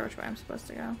not even sure which way I'm supposed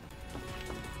to go.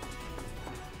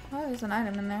 Oh, there's an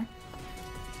item in there.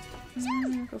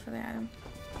 Go for the item.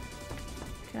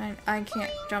 I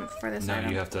can't jump for this No,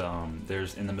 item. you have to,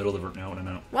 there's in the middle of the...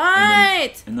 No.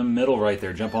 What? In the middle right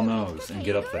there. Jump on those and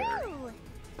get up there.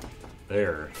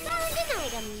 There.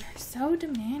 You're so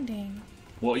demanding.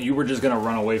 Well, you were just gonna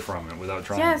run away from it without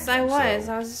trying. Yes, I was.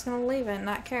 So I was just gonna leave it and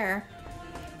not care.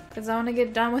 Because I want to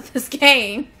get done with this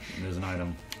game. there's an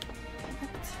item.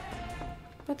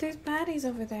 But there's baddies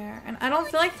over there. And I don't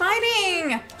feel like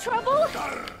fighting! Trouble?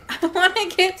 I want to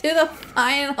get to the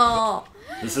final.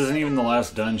 This isn't even the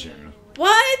last dungeon.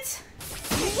 What?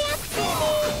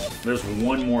 There's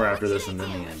one more after this and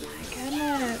then the ending.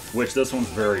 Goodness. Which this one's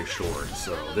very short,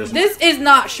 so there's This is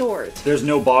not short. there's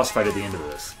no boss fight at the end of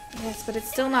this. Yes, but it's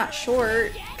still not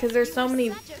short. Because there's so many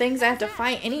things I have to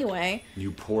fight anyway.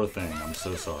 You poor thing, I'm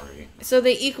so sorry. So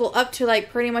they equal up to like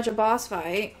pretty much a boss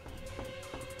fight.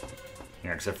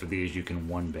 Yeah, except for these you can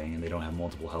one bang and they don't have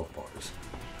multiple health bars.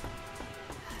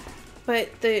 But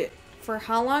for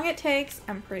how long it takes,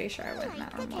 I'm pretty sure I went in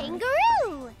that one.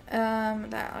 Kangaroo!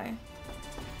 That way.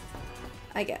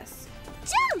 I guess.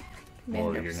 Jump!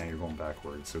 Well, now you're going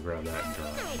backwards, so grab that and turn.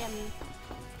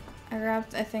 I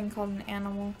grabbed a thing called an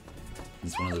animal.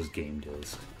 It's one of those game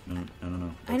deals. No.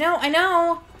 I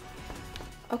know!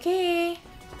 Okay.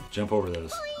 Jump over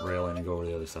those railing and go over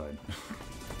the other side.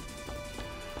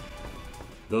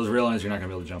 Those railings you're not going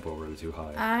to be able to jump over, they're too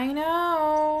high. I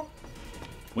know.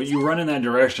 Well, you run in that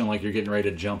direction like you're getting ready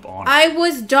to jump on it. I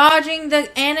was dodging the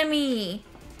enemy.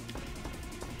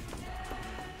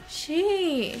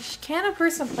 Sheesh. Can a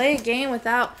person play a game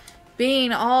without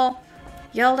being all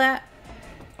yelled at?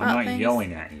 I'm not things?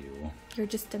 yelling at you. You're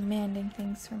just demanding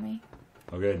things from me.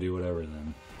 Okay, do whatever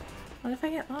then. What if I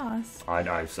get lost? I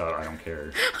don't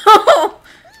care. Oh!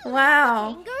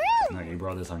 Wow. No, you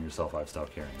brought this on yourself. I've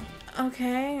stopped caring.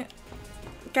 Okay.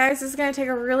 Guys, this is going to take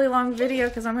a really long video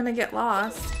because I'm going to get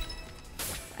lost.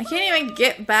 I can't even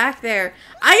get back there.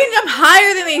 I can jump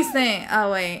higher than these things.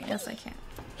 Oh, wait. Yes, I can.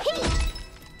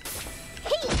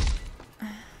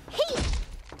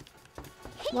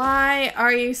 Why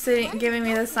are you giving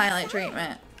me the silent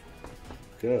treatment?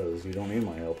 Because you don't need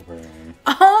my help, apparently.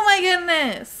 Oh my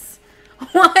goodness!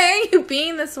 Why are you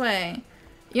being this way?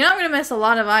 You're not going to miss a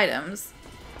lot of items.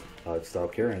 I've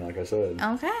stopped caring, like I said.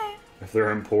 Okay. If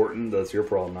they're important, that's your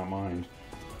problem, not mine.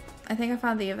 I think I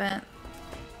found the event.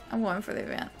 I'm going for the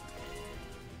event.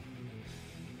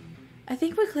 I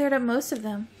think we cleared up most of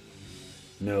them.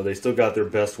 No, they still got their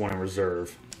best one in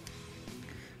reserve.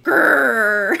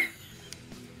 Grrr!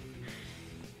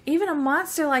 Even a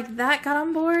monster like that got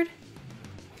on board?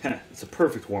 It's a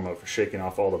perfect warm-up for shaking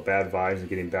off all the bad vibes and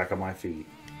getting back on my feet.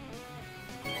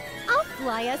 I'll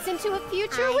fly us into a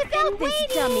future without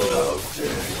this dummy.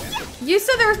 You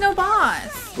said there was no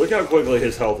boss. Look how quickly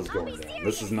his health is going down.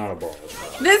 This is not a boss.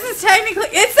 This is technically...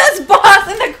 It says boss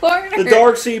in the corner! The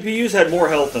dark CPUs had more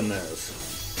health than this.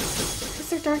 Because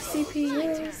they're dark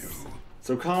CPUs.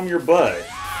 So calm your butt.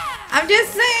 I'm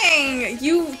just saying!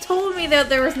 You told me that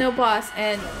there was no boss,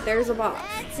 and there's a boss.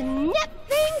 Let's nip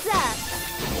things up!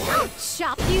 I'll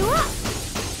chop you up!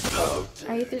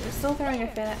 Are you still throwing a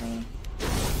fit at me?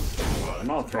 I'm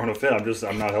not throwing a fit,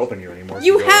 I'm not helping you anymore.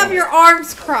 You have your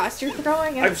arms crossed. You're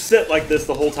throwing a... I've sit like this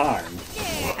the whole time.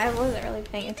 I wasn't really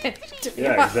paying attention to you.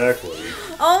 Yeah, exactly.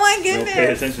 Oh my You goodness. don't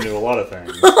pay attention to a lot of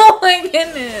things. Oh my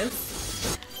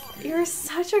goodness. You're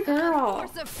such a girl.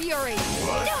 Force of fury.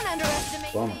 Don't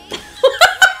underestimate Bummer.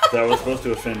 That was supposed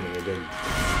to offend me, it didn't.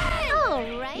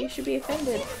 Alright. You should be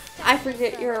offended. I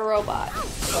forget you're a robot.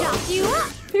 Chop you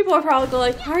up! People are probably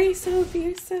like, why are you so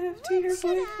abusive to your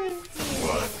boyfriend?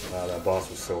 Wow, that boss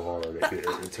was so hard.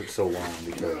 It took so long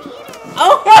because...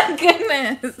 Oh my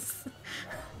goodness!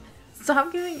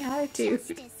 Stop giving attitude.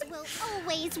 Justice will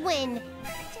always win.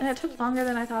 And it took longer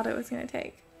than I thought it was going to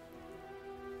take.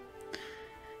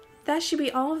 That should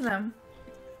be all of them.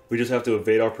 We just have to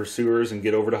evade our pursuers and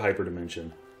get over to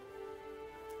hyperdimension.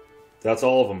 That's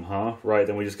all of them, huh? Right,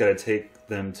 then we just gotta take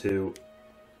them to...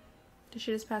 Did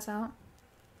she just pass out?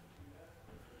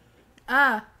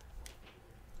 Ah.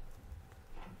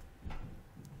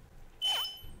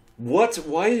 What?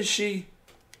 Why is she...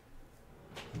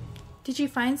 Did you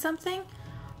find something?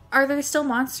 Are there still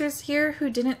monsters here who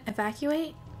didn't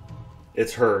evacuate?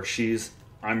 It's her.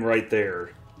 I'm right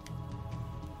there.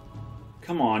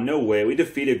 Come on, no way. We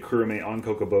defeated Kurume on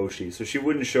Kokoboshi, so she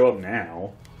wouldn't show up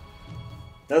now.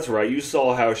 That's right, you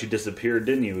saw how she disappeared,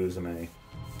 didn't you, Uzume?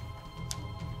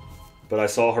 But I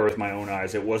saw her with my own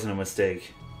eyes. It wasn't a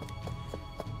mistake.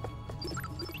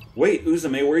 Wait,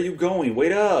 Uzume, where are you going?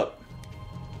 Wait up!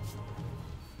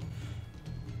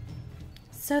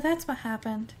 So that's what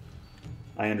happened.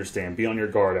 I understand. Be on your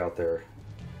guard out there.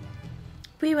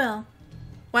 We will.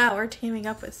 Wow, we're teaming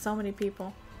up with so many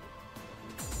people.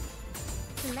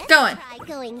 Let's Going. try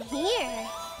going here.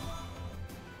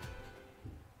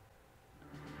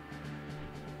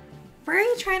 Where are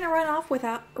you trying to run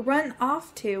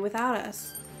off to without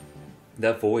us?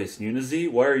 That voice,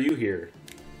 Unizy, why are you here?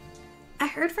 I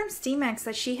heard from Steamax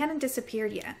that she hadn't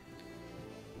disappeared yet.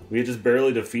 We had just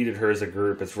barely defeated her as a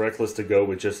group. It's reckless to go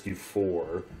with just you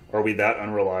four. Are we that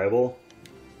unreliable?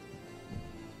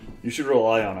 You should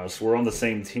rely on us. We're on the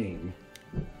same team.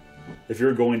 If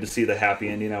you're going to see the happy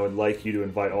ending, I would like you to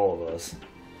invite all of us.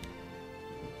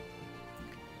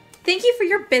 Thank you for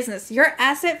your business. Your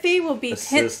asset fee will be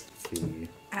Assist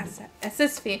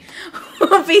fee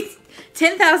will be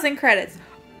 10,000 credits.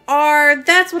 Or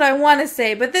that's what I want to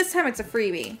say, but this time it's a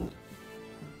freebie.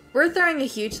 We're throwing a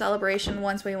huge celebration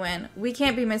once we win. We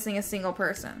can't be missing a single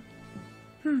person.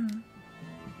 I'm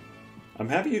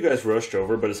happy you guys rushed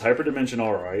over, but is Hyperdimension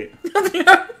alright?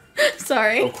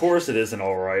 Sorry. Of course it isn't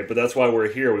alright, but that's why we're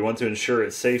here. We want to ensure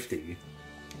its safety.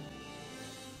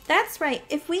 That's right.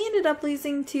 If we ended up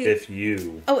losing to... If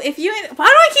you... Oh, if you... Why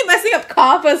do I keep messing up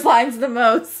Kappa's lines the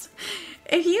most?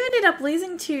 If you ended up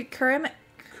losing to Kurume,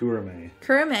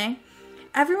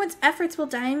 everyone's efforts will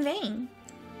die in vain.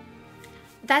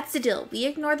 That's the deal. We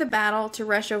ignore the battle to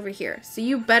rush over here. So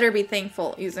you better be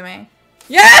thankful, Uzume.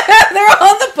 Yeah! They're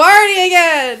on the party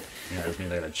again! Yeah, this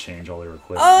means I gotta change all their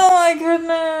equipment. Oh my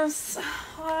goodness.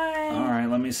 Why? Alright,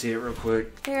 let me see it real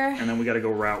quick. Here. And then we gotta go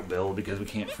route build because we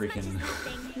can't freaking...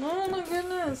 Oh my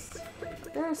goodness.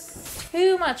 There's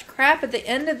too much crap at the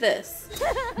end of this.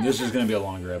 This is gonna be a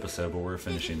longer episode, but we're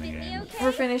finishing the game.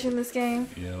 We're finishing this game.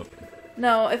 Yep.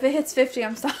 No, if it hits 50,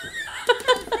 I'm sorry.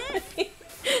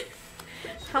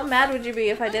 How mad would you be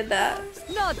if I did that?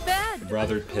 Not bad.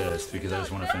 Rather pissed because I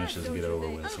just want to finish this and get it over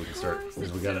with so we can start.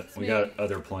 Because we got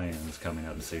other plans coming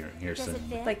up here soon.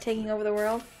 Like taking over the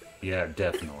world? Yeah,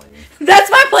 definitely. That's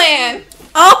my plan!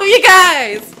 All of you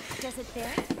guys! Does it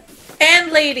fit?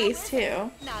 And ladies,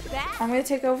 too. Not bad. I'm gonna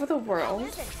take over the world.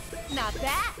 Not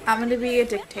bad. I'm gonna be a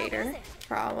dictator.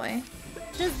 Probably.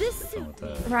 Does this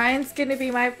Ryan's gonna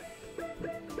be my...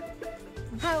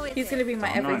 How is He's gonna be my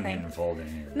I'm not everything. getting involved in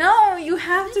here. No, you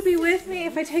have to be with me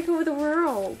if I take over the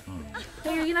world.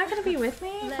 Hey, are you not gonna be with me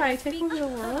if I take over the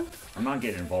world? I'm not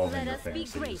getting involved in your Let us be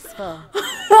fantasies. graceful.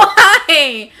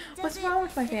 Why? What's wrong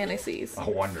with my fantasies? I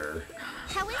wonder.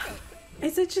 How is it?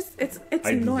 Is it just it's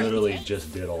I annoying. literally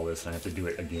just did all this and I have to do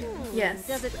it again. Yes.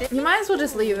 Does it fit You might as well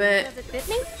just leave it. Does it fit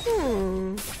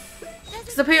me?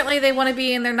 Because apparently they want to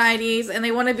be in their 90s and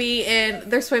they want to be in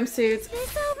their swimsuits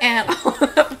and all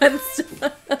that fun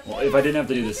stuff. Well, if I didn't have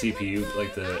to do the CPU,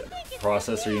 like the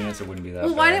processor units, it wouldn't be that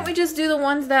Well, bad. why didn't we just do the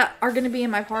ones that are going to be in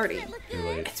my party? Too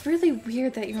late. It's really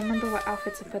weird that you remember what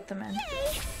outfits to put them in.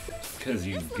 Because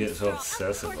you get so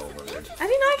obsessive over it. I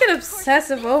do not get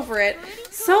obsessive over it.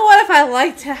 So what if I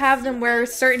like to have them wear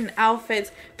certain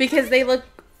outfits because they look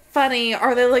funny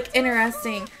or they look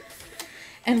interesting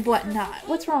and whatnot?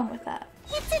 What's wrong with that?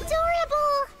 It's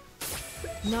adorable.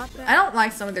 Not bad. I don't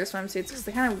like some of their swimsuits because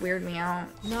they kind of weird me out.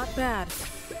 Not bad.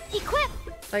 Equip.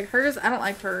 Like hers, I don't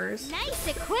like hers. Nice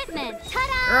equipment.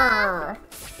 Ta-da!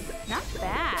 Urgh. Not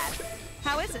bad.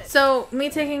 How is it? So, me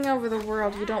taking over the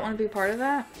world, you don't want to be part of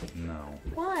that? No.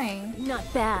 Why?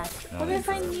 Not bad. Not What if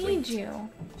I interested. need you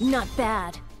Not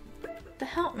bad. to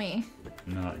help me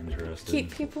Not interested.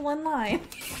 keep people in line?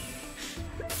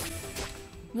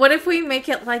 What if we make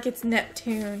it like it's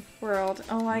Neptune world?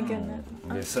 Oh my goodness.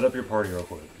 Okay, set up your party real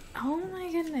quick. Oh my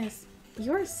goodness.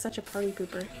 You're such a party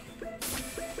pooper.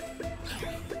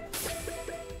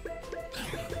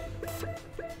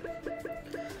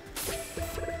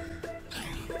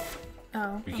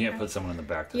 Oh. You can't put someone in the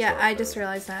back to Yeah, start, I though. just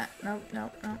realized that. Nope,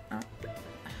 nope, nope, nope.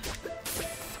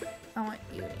 I want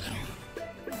you.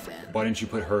 Why didn't you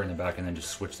put her in the back and then just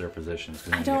switch their positions? 'Cause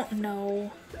then I you don't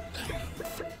know.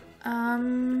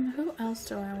 Who else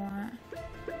do I want?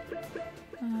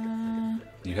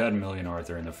 You had Million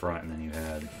Arthur in the front, and then you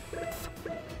had...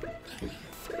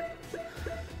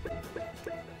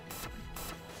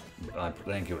 I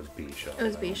think it was B-Sha. It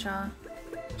was B-Sha.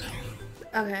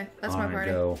 Okay, that's my Alright,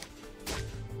 party. go.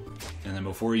 And then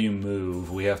before you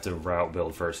move, we have to route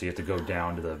build first. So you have to go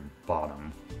down to the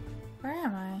bottom. Where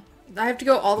am I? I have to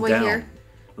go all the way Down. here?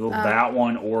 Well, Oh. that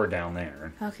one or down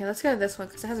there. Okay, let's go to this one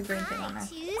because it has a green thing on there.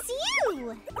 Choose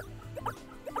you.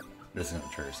 This is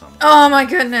gonna trigger something. Oh my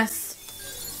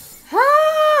goodness!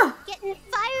 Ah! Getting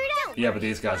fired up. Yeah, but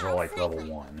these guys are like level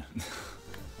 1.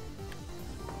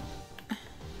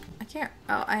 I can't.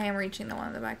 Oh, I am reaching the one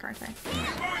in the back, aren't I?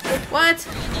 What?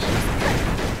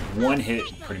 One hit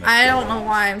pretty much. I killed don't know them.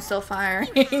 why I'm still firing.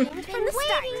 Get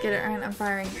it right, I'm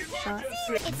firing shots.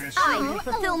 It's I who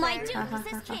fulfill my duties Ha, ha,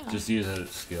 as ha, king. Just use a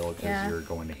skill because Yeah. you're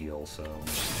going to heal, so...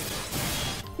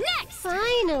 Next.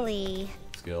 Finally.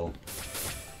 Skill.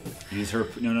 Use her...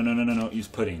 No. Use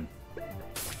pudding.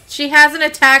 She has an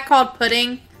attack called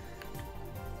pudding.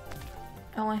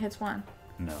 It only hits one.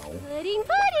 No. Pudding,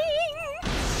 pudding.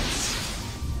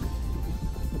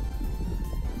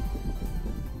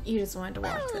 You just wanted to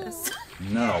watch this.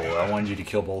 No, I wanted you to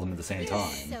kill both of them at the same time.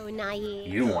 So naive.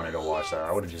 You wanted to watch that.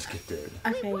 I would have just skipped it.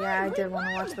 Okay, yeah, I did want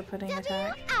to watch the pudding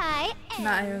attack. I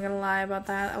Not even gonna lie about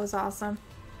that. That was awesome.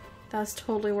 That was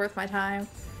totally worth my time.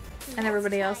 And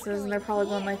everybody else's, and they're probably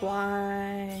going like,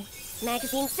 why?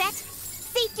 Magazine set.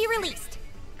 Safety released.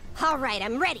 All right,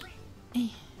 I'm ready.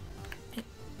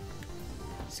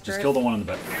 Just kill the one in the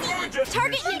back.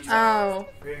 Target neutral. Oh.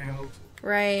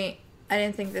 Right. I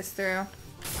didn't think this through.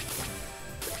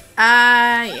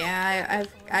 Yeah,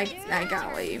 I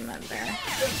got what you meant there.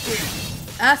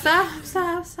 Stop.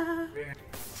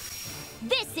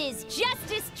 This is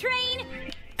Justice Train.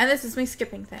 And this is me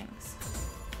skipping things.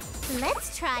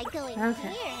 Let's try going Okay.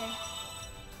 here.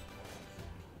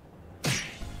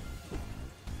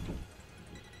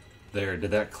 There,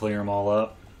 did that clear them all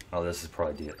up? Oh, this is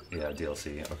probably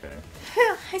DLC. Okay.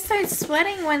 Phew, I started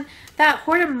sweating when that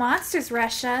horde of monsters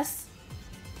rushed us.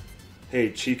 Hey,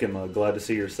 Chikama, glad to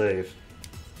see you're safe.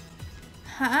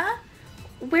 Huh?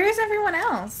 where's everyone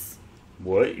else?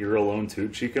 What? You're alone too,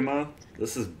 Chikama?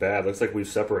 This is bad. Looks like we've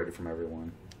separated from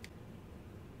everyone.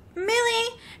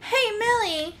 Millie! Hey,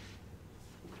 Millie!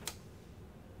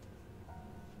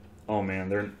 Oh man,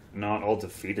 they're not all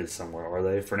defeated somewhere, are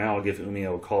they? For now, I'll give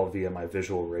Umio a call via my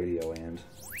visual radio and...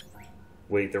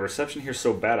 Wait, the reception here's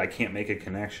so bad I can't make a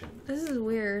connection. This is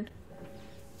weird.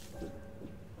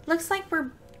 Looks like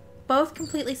we're both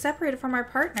completely separated from our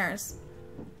partners.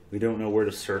 We don't know where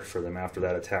to search for them after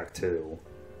that attack, too.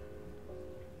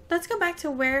 Let's go back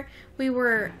to where we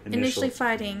were initially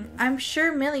fighting. I'm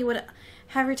sure Millie would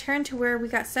have returned to where we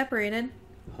got separated.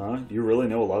 Huh? You really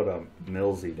know a lot about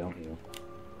Millsy, don't you?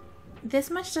 This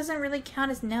much doesn't really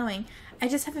count as knowing. I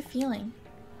just have a feeling.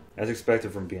 As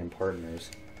expected from being partners.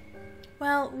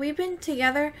 Well, we've been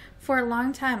together for a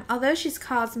long time, although she's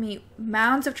caused me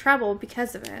mounds of trouble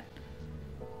because of it.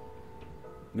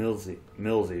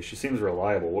 Millsy, she seems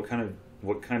reliable. What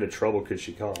kind of trouble could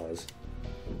she cause?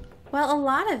 Well, a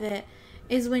lot of it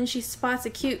is when she spots a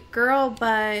cute girl,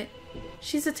 but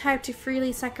she's the type to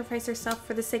freely sacrifice herself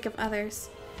for the sake of others.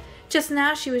 Just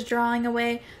now she was drawing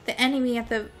away the enemy at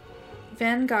the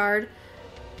vanguard,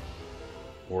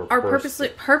 or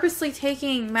purposely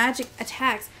taking magic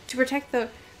attacks to protect the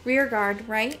rear guard,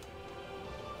 right?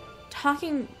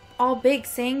 Talking all big,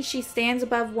 saying she stands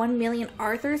above 1 million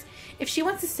Arthurs. If she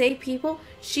wants to save people,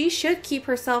 she should keep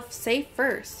herself safe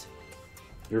first.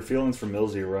 Your feelings for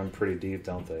Millsy run pretty deep,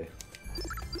 don't they?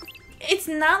 It's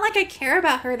not like I care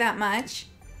about her that much.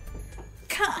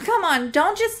 Come on,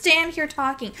 don't just stand here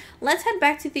talking. Let's head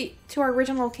back to our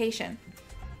original location.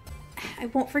 I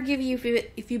won't forgive you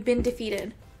if you've been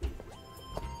defeated.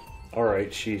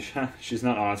 Alright, she's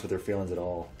not honest with her feelings at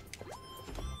all.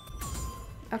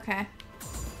 Okay.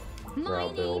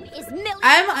 Route build.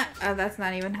 Oh, that's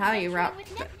not even how you route.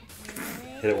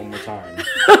 Hit it one more time.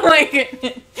 Oh my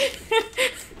goodness.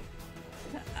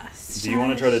 Do you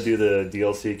want to try to do the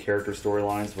DLC character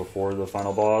storylines before the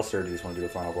final boss, or do you just want to do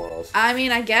the final boss? I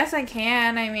mean, I guess I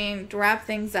can. I mean, wrap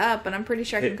things up, but I'm pretty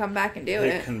sure I can come back and do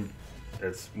it.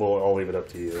 Well, I'll leave it up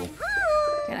to you.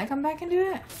 Can I come back and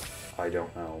do it? I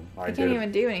don't know. I can't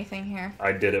even do anything here.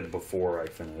 I did it before I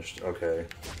finished. Okay.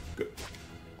 Good.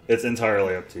 It's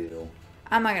entirely up to you.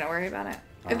 I'm not going to worry about it.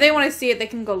 If they want to see it, they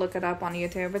can go look it up on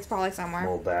YouTube. It's probably somewhere.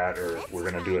 Well, that, or we're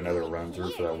going to do another run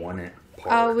through for that one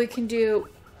part. Oh, we can do...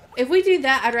 If we do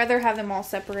that, I'd rather have them all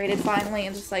separated finally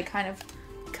and just, like, kind of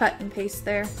cut and paste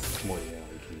there. Well, yeah,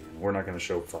 we can. We're not going to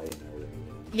show fight and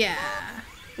everything. Yeah.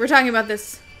 We're talking about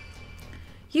this.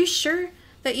 You sure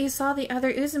that you saw the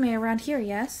other Uzume around here,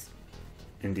 yes?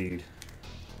 Indeed.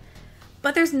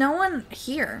 But there's no one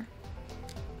here.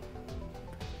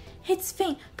 It's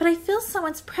faint, but I feel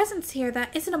someone's presence here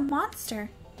that isn't a monster.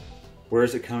 Where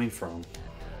is it coming from?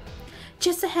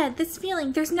 Just ahead, this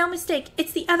feeling, there's no mistake.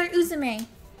 It's the other Uzume.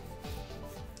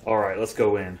 Alright, let's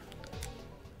go in.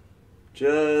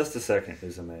 Just a second,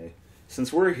 Uzume.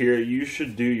 Since we're here, you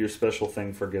should do your special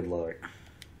thing for good luck.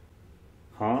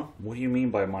 Huh? What do you mean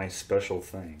by my special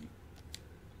thing?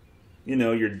 You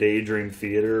know, your daydream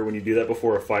theater. When you do that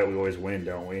before a fight, we always win,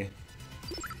 don't we?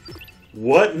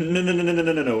 What?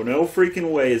 No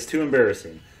freaking way. It's too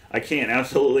embarrassing. I can't.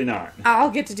 Absolutely not.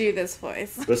 I'll get to do this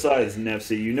voice. Besides,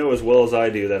 Nepsi, you know as well as I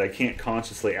do that I can't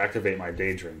consciously activate my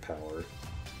daydream power.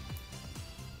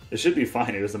 It should be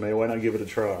fine, Uzume. Why not give it a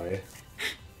try?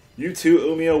 You too,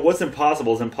 Umio. What's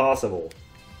impossible is impossible.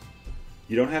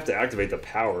 You don't have to activate the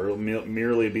power. It'll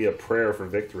merely be a prayer for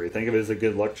victory. Think of it as a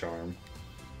good luck charm.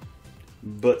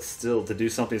 But still, to do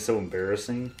something so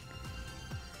embarrassing...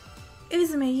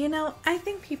 Uzume, you know, I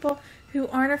think people who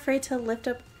aren't afraid to lift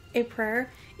up a prayer,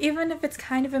 even if it's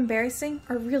kind of embarrassing,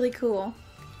 are really cool.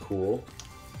 Cool?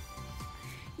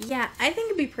 Yeah, I think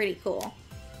it'd be pretty cool.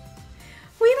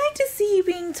 We like to see you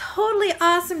being totally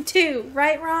awesome too,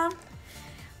 right, Rom?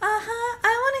 Uh-huh,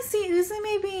 I want to see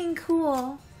Uzume being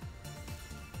cool.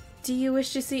 Do you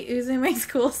wish to see Uzume's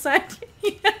cool side?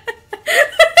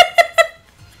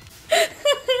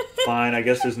 Fine, I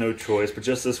guess there's no choice, but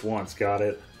just this once, got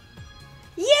it?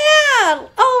 Yeah!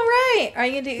 Alright! Are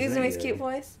you gonna do Uzume's cute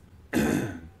voice?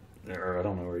 Or I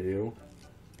don't know, are you?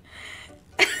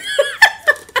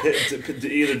 To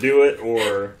either do it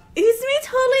or... Uzume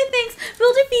totally thinks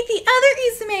we'll defeat the other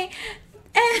Uzume,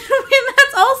 and when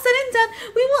that's all said and done,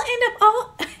 we will end up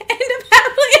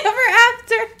happily ever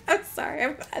after. I'm sorry,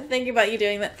 I'm thinking about you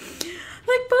doing that.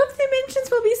 Like both dimensions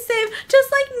will be saved,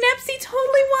 just like Nepsi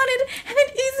totally wanted, and then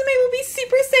Uzume will be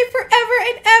super safe forever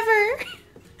and ever.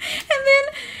 And then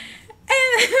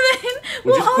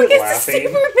we'll all get to super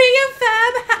mega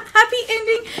fab happy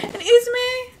ending, and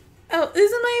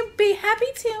Uzume be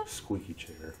happy too. Squeaky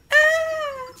chair.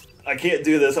 I can't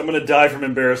do this. I'm gonna die from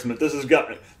embarrassment. This has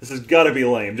got to be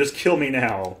lame. Just kill me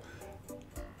now.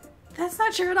 That's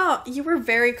not true at all. You were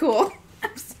very cool.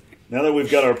 Now that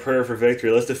we've got our prayer for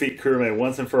victory, let's defeat Kurume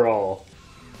once and for all.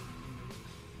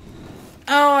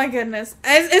 Oh my goodness.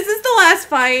 Is this the last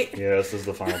fight? Yeah, this is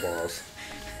the final boss.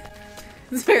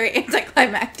 It's very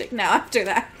anticlimactic now after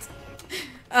that.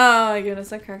 Oh my goodness,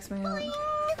 that cracks me up.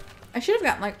 I should have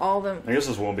gotten like all of them. I guess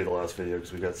this won't be the last video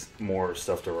because we got more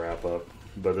stuff to wrap up.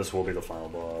 But this will be the final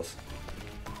boss.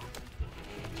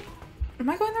 Am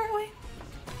I going the right way?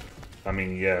 I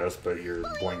mean, yes, but you're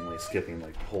blatantly skipping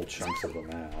like whole chunks of the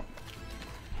map.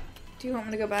 Do you want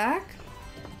me to go back?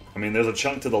 I mean, there's a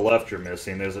chunk to the left you're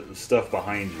missing. There's stuff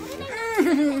behind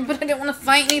you. But I didn't want to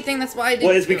fight anything. That's why I didn't.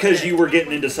 Well, it's because you were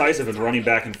getting indecisive and running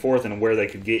back and forth and where they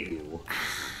could get you.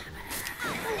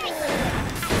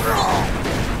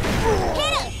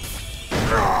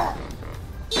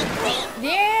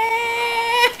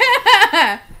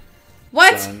 Yeah!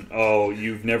 What? Son. Oh,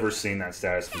 you've never seen that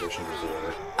status condition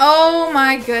before. Oh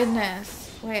my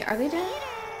goodness. Wait, are they dead?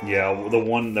 Yeah, the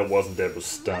one that wasn't dead was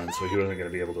stunned, so he wasn't going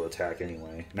to be able to attack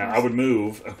anyway. Now, I would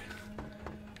move.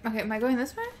 Okay, am I going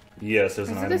this way? Yes, there's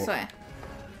an item. This way?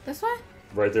 This way?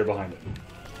 Right there behind it.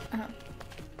 Oh.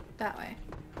 That way.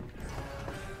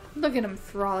 Look at him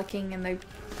frolicking in the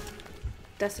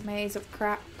decimates of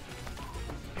crap.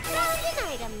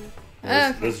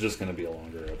 This is just going to be a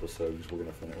longer episode because we're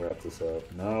going to wrap this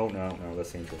up. No,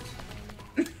 that's the entrance.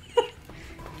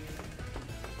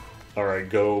 Alright,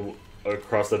 go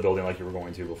across the building like you were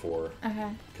going to before. Okay.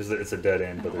 Because it's a dead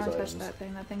end, but I there's don't items. touch that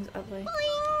thing. That thing's ugly.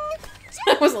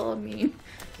 That was a little mean.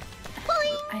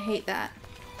 I hate that.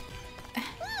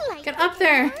 Get up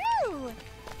there! Woo!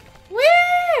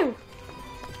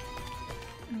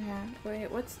 Yeah,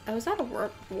 wait, what's... Oh, is that a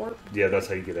warp? Yeah, that's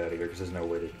how you get out of here, because there's no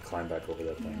way to climb back over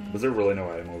that thing. Was there really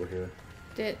no item over here?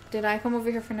 Did I come over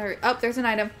here for no... Oh, there's an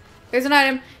item. There's an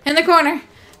item in the corner.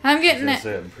 I'm getting it.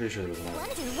 I'm pretty sure there was an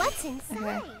item. What's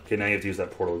inside? Okay, now you have to use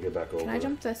that portal to get back over. Can I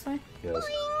jump this way?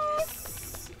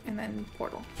 Yes. And then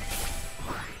portal.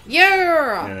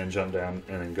 Yeah! And then jump down,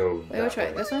 and then go Wait, which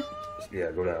way? This way?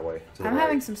 Yeah, go that way. I'm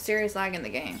having some serious lag in the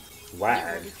game.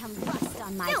 Lag?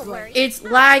 It's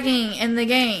lagging in the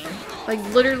game. Like,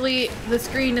 literally, the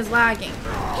screen is lagging.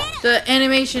 The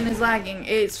animation is lagging.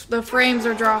 The frames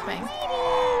are dropping.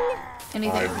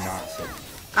 Anything I've else? not seen it.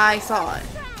 I saw it.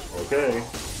 Okay.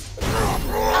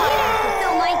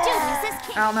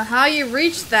 I don't know how you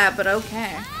reached that, but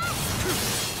okay.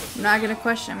 I'm not gonna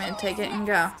question. I'm gonna take it and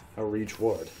go. How reach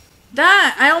what?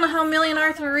 That! I don't know how Million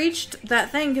Arthur reached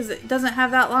that thing because it doesn't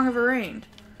have that long of a range.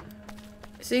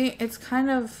 See, it's kind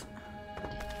of...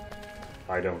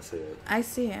 I don't see it. I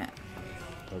see it.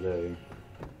 Okay.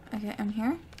 Okay, in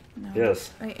here? No.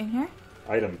 Yes. Wait, in here?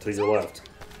 Item to your left.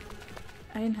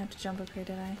 I didn't have to jump up here,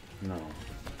 did I? No.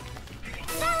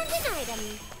 Found an item.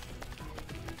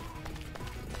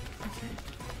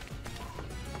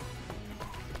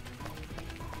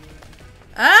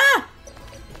 Ah!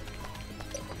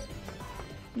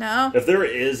 No. If there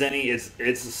is any,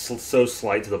 it's so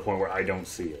slight to the point where I don't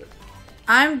see it.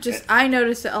 I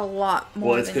noticed it a lot more.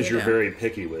 Well, it's because you're very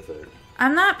picky with it.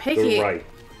 I'm not picky. You're right.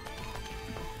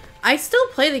 I still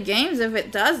play the games if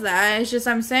it does that. It's just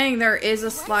I'm saying there is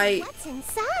a slight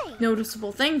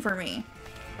noticeable thing for me.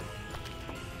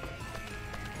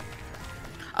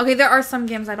 Okay, there are some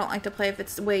games I don't like to play if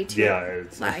it's way too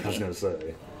laggy. I was gonna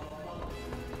say.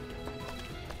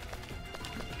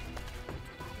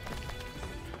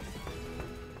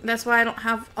 That's why I don't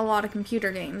have a lot of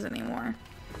computer games anymore.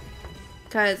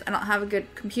 Because I don't have a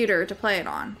good computer to play it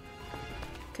on.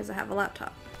 Because I have a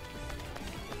laptop.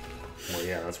 Well,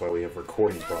 yeah, that's why we have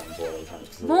recording problems a lot of the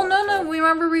times. Well, no, we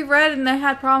remember we read and they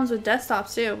had problems with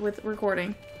desktops too, with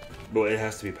recording. But it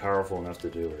has to be powerful enough to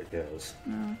do it, yes.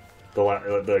 Mm.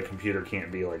 The computer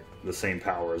can't be, like, the same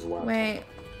power as a laptop. Wait.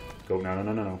 Go,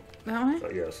 no. That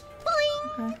way? Yes.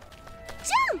 Okay.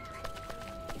 Jump!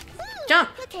 Jump!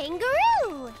 A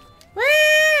kangaroo!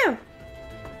 Woo!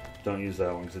 Don't use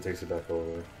that one because it takes it back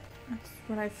over. That's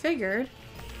what I figured.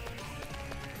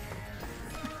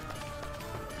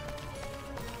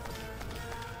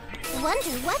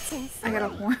 Wonder what's inside. I got a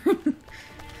horn.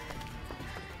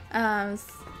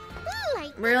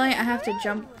 Really? I have to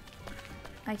jump.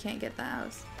 I can't get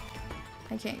those.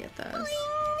 I can't get those.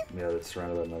 Yeah, that's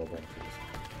surrounded by metal branches.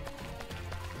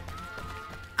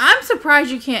 I'm surprised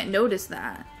you can't notice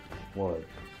that. What?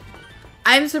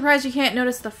 I'm surprised you can't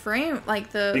notice the frame,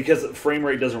 like the... Because frame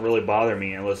rate doesn't really bother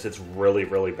me unless it's really,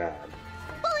 really bad.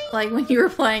 Like when you were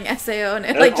playing SAO and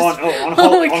it like on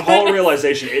Hall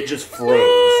Realization, it just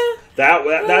froze.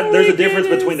 There's a difference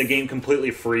between the game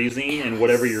completely freezing and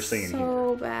whatever you're seeing here.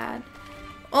 So bad.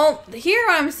 Well, here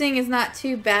what I'm seeing is not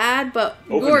too bad, but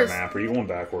Open yours... the map. Are you going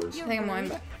backwards? I think I'm going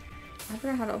back. I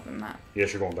forgot how to open the map.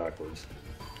 Yes, you're going backwards.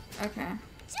 Okay.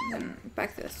 Then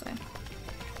back this way.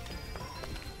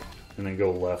 And then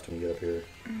go left when you get up here.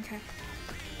 Okay.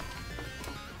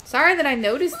 Sorry that I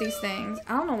noticed these things.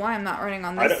 I don't know why I'm not running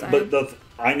on this side. But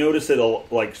I notice it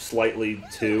like slightly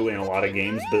too in a lot of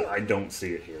games, but I don't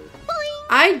see it here.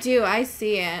 I do. I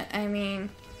see it. I mean,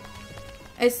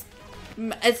 it's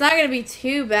not gonna be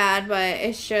too bad, but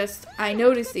it's just I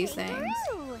notice these things.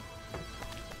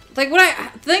 Like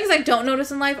things I don't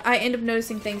notice in life, I end up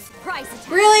noticing things.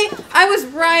 Really? I was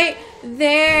right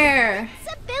there.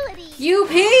 You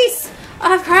piece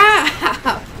of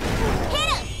crap.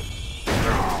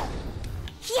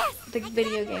 Yes. The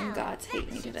video game gods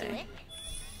hate me today.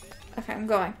 Okay, I'm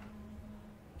going.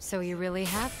 So you really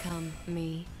have come,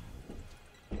 me.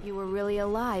 You were really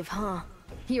alive, huh?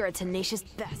 You're a tenacious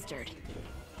bastard.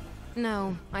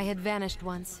 No, I had vanished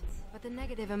once, but the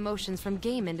negative emotions from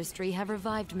game industry have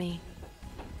revived me.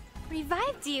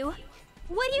 Revived you?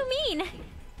 What do you mean?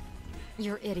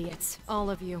 You're idiots, all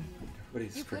of you.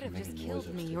 You could have just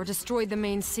killed me or destroyed the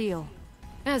main seal.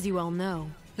 As you all know,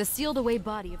 the sealed-away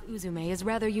body of Uzume is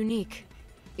rather unique.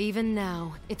 Even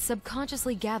now, it's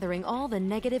subconsciously gathering all the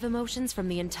negative emotions from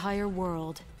the entire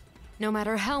world. No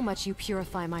matter how much you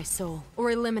purify my soul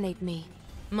or eliminate me,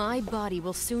 my body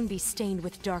will soon be stained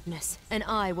with darkness, and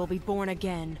I will be born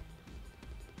again.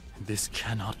 This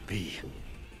cannot be.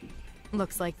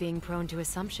 Looks like being prone to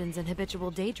assumptions and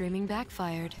habitual daydreaming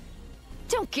backfired.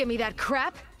 Don't give me that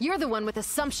crap! You're the one with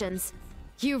assumptions!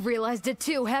 You've realized it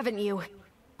too, haven't you?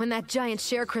 When that giant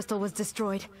share crystal was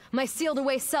destroyed, my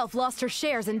sealed-away self lost her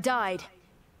shares and died.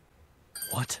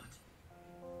 What?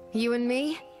 You and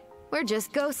me? We're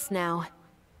just ghosts now.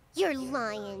 You're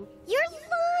lying. You're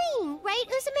lying, right,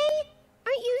 Uzume?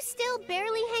 Aren't you still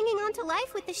barely hanging on to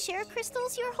life with the share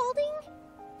crystals you're holding?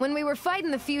 When we were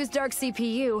fighting the fused dark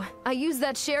CPU, I used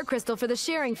that share crystal for the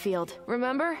sharing field,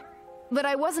 remember? But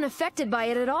I wasn't affected by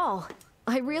it at all.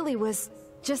 I really was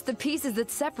just the pieces that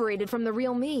separated from the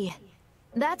real me.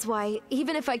 That's why,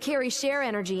 even if I carry share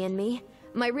energy in me,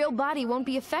 my real body won't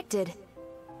be affected.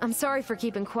 I'm sorry for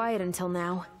keeping quiet until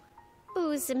now.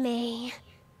 Uzume.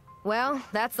 Well,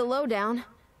 that's the lowdown.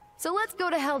 So let's go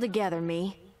to hell together,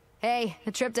 me. Hey,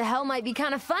 a trip to hell might be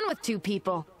kind of fun with two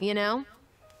people, you know?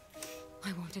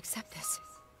 I won't accept this.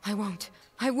 I won't.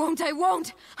 I won't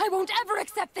ever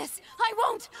accept this! I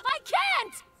won't! I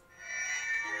can't!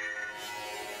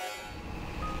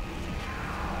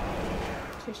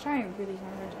 She's trying really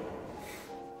hard.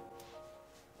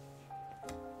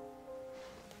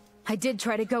 I did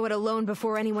try to go it alone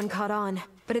before anyone caught on,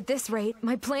 but at this rate,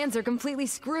 my plans are completely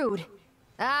screwed.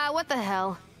 Ah, what the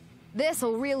hell.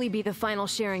 This'll really be the final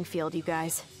sharing field, you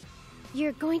guys.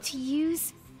 You're going to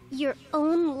use your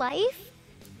own life?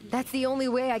 That's the only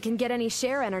way I can get any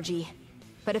share energy.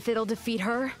 But if it'll defeat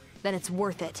her, then it's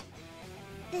worth it.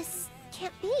 This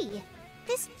can't be.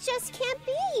 This just can't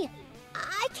be.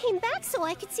 I came back so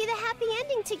I could see the happy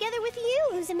ending together with you,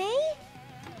 Uzume.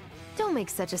 Don't make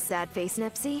such a sad face,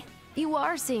 Nipsey. You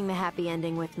are seeing the happy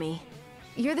ending with me.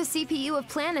 You're the CPU of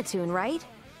Planetoon, right?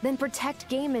 Then protect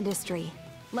game industry,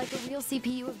 like a real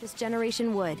CPU of this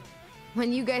generation would.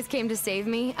 When you guys came to save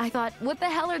me, I thought, what the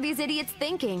hell are these idiots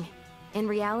thinking? In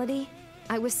reality,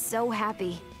 I was so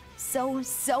happy. So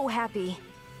happy.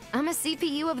 I'm a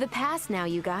CPU of the past now,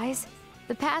 you guys.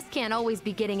 The past can't always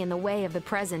be getting in the way of the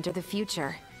present or the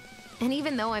future. And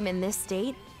even though I'm in this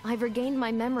state, I've regained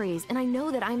my memories and I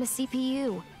know that I'm a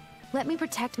CPU. Let me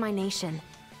protect my nation.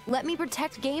 Let me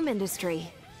protect game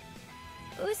industry.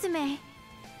 Uzume.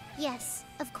 Yes,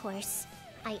 of course.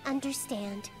 I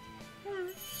understand.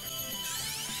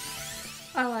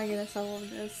 I like this. I love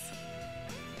this.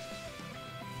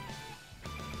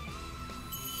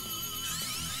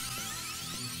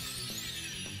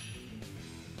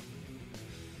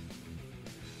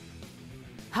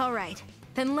 Alright,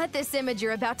 then let this image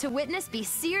you're about to witness be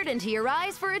seared into your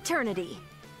eyes for eternity.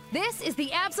 This is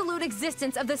the absolute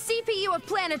existence of the CPU of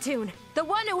Planetoon, the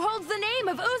one who holds the name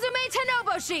of Uzume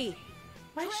Tenoboshi!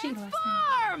 Why does she get a last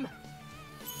Transform!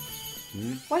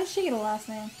 name? Why does she get a last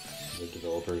name? The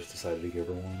developers decided to give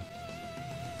her one.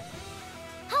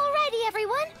 Alrighty,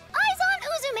 everyone. Eyes on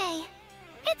Uzume!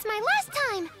 It's my last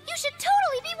time! You should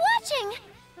totally be watching!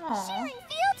 Aww. Sharing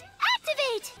field,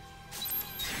 activate!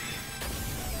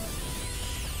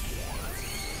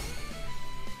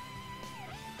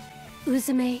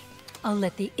 Uzume, I'll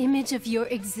let the image of your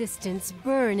existence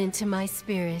burn into my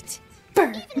spirit.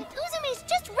 Even if Uzume's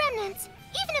just remnants,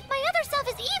 Even if my other self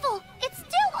is evil, it's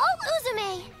still all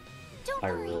Uzume. Don't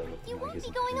I worry, really you like won't his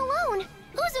be going alone.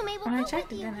 Uzume will When I go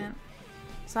checked, with it you. didn't.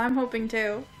 So I'm hoping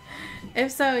to.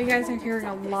 If so, you guys are hearing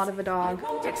a lot of a dog. I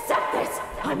won't accept this.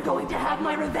 I'm going to have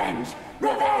my revenge.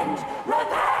 Revenge!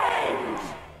 Revenge!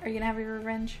 Are you gonna have your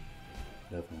revenge?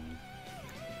 Definitely.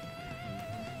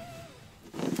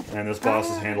 And this boss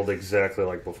is handled exactly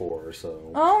like before,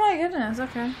 so... Oh my goodness,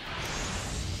 okay.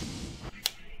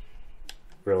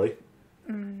 Really?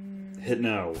 Hit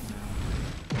no.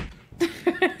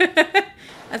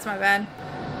 That's my bad.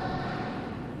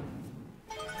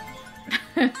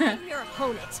 I'm your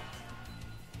opponent.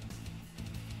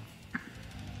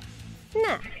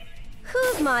 Now,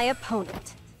 who's my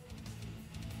opponent?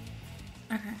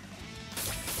 Okay.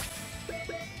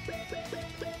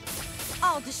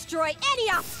 I'll destroy any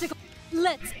obstacle.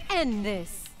 Let's end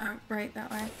this. Oh, right, that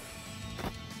way.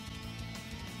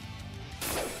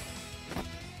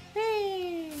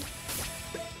 Hey.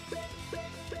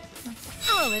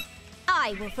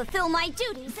 I will fulfill my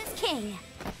duties as king.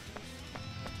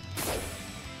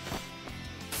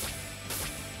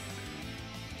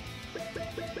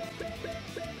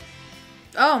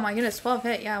 Oh my goodness, 12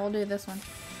 hit. Yeah, we'll do this one.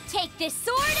 Take this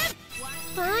sword of...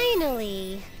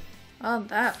 Finally. Oh,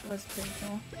 that was pretty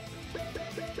cool.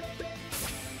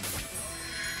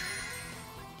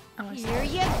 Oh, I see. Here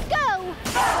you go.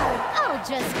 I'll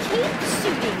just keep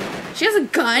shooting. She has a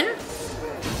gun?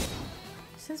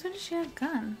 Since when does she have a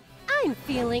gun? I'm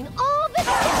feeling all the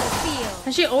feel.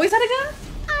 Has she always had a gun?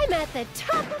 I'm at the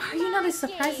top of How are you not as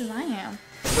surprised as I am?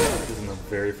 Because in the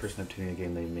very first Neptunia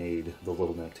game they made, the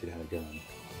little Neptune had a gun.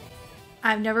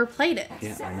 I've never played it.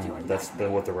 Yeah, I know. That's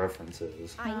what the reference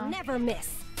is. I never miss.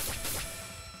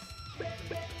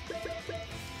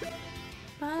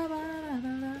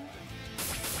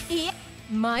 Yeah.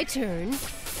 My turn.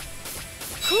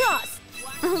 Cross.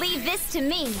 Leave this to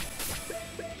me.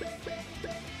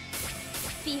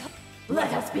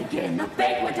 Let us begin the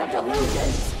banquet of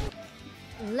delusions.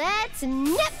 Let's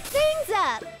nip things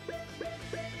up.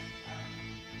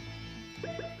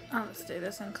 I'll just do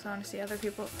this one because I want to see other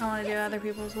people. I want to do other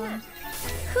people's ones.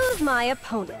 Who's my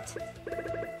opponent?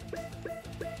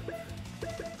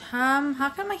 How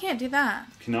come I can't do that?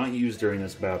 Cannot use during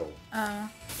this battle.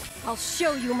 I'll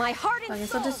show you my heart and I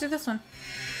guess soul. I'll just do this one.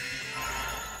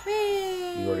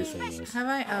 Whee! You've already seen this. Have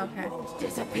I? Oh, okay.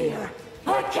 Disappear.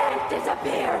 I can't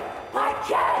disappear. I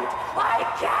can't. I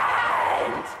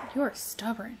can't. You are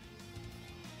stubborn.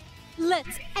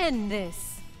 Let's end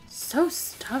this. So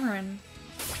stubborn.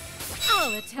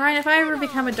 I'll attack. Ryan, if I ever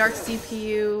become a dark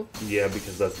CPU... Yeah,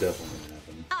 because that's definitely gonna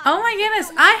happen. Oh my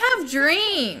goodness, I have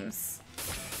dreams!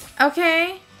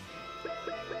 Okay?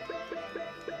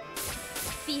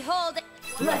 Behold.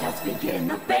 Let us begin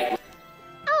the banquet.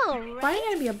 All right. Why are you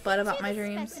gonna be a butt about my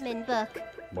dreams? Specimen book.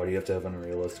 Why do you have to have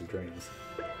unrealistic dreams?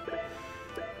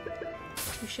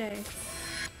 Touché.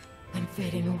 I'm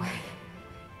fading away.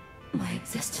 My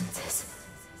existence is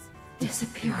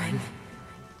disappearing.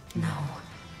 No,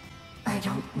 I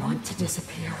don't want to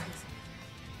disappear.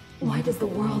 Why does the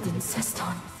world insist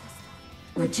on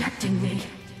rejecting me?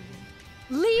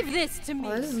 Leave this to me.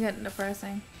 Well, this is getting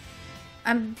depressing.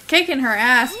 I'm kicking her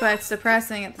ass, but it's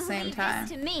depressing at the same Leave time.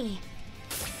 this to me.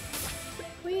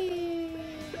 Whee!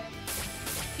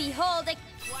 Behold.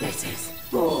 This is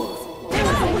fools. There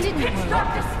will only pitch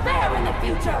dark despair in the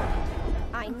future.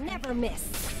 I never miss.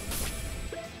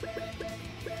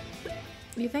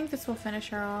 Do you think this will finish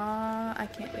her off? I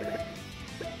can't do it.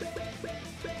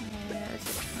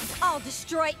 I'll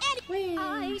destroy any. Whee!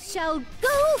 I shall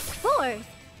go forth.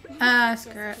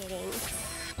 Screw it. Kidding.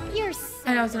 You're so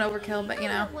I know it's an overkill, but you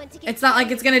know, want to get it's not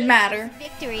like it's gonna matter.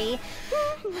 victory.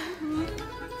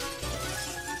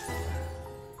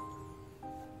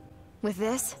 With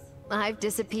this, I've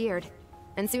disappeared.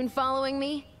 And soon following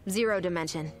me, Zero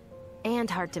Dimension. And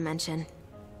Heart Dimension.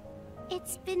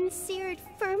 It's been seared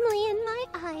firmly in my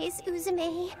eyes,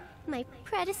 Uzume. My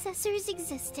predecessor's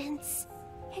existence.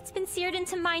 It's been seared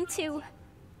into mine too.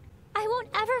 I won't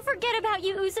ever forget about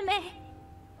you, Uzume.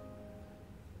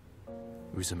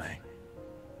 Uzume,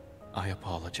 I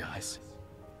apologize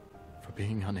for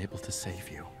being unable to save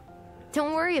you.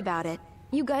 Don't worry about it.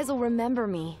 You guys will remember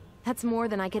me. That's more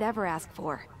than I could ever ask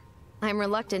for. I'm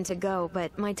reluctant to go,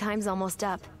 but my time's almost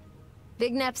up.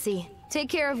 Big Nepsi, take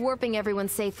care of warping everyone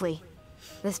safely.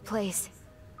 This place,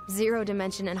 Zero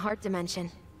Dimension and Heart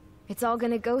Dimension, it's all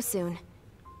gonna go soon.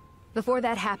 Before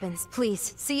that happens,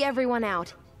 please, see everyone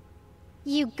out.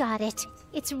 You got it.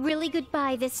 It's really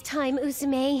goodbye this time,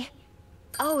 Uzume.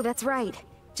 Oh, that's right.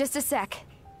 Just a sec.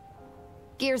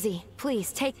 Gearsy,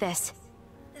 please, take this.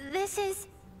 This is...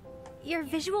 your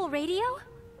visual radio?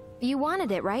 You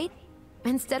wanted it, right?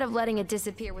 Instead of letting it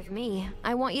disappear with me,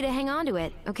 I want you to hang on to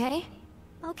it, okay?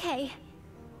 Okay.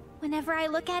 Whenever I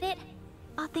look at it,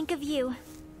 I'll think of you.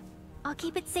 I'll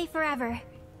keep it safe forever.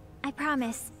 I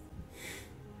promise.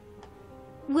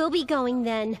 We'll be going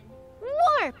then.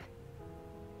 Warp!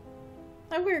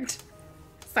 That worked.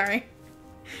 Sorry.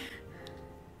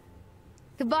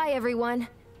 Goodbye, everyone.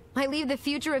 I leave the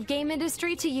future of game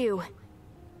industry to you.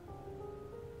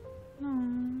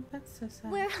 That's so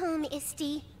sad. We're home,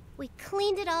 Isti. We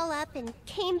cleaned it all up and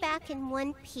came back in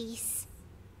one piece.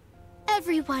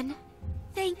 Everyone,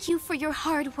 thank you for your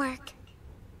hard work.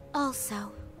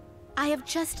 Also, I have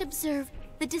just observed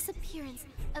the disappearance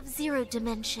of Zero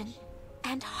Dimension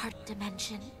and Heart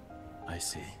Dimension. I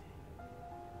see.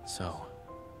 So,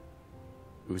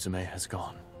 Uzume has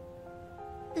gone.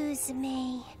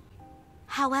 Uzume.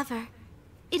 However,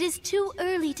 it is too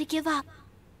early to give up.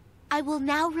 I will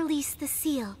now release the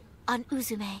seal on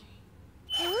Uzume.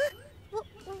 Huh?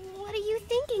 What are you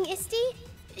thinking, Isti?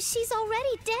 She's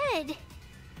already dead.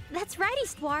 That's right,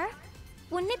 Histoire.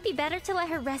 Wouldn't it be better to let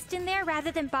her rest in there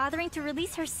rather than bothering to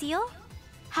release her seal?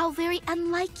 How very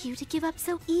unlike you to give up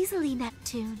so easily,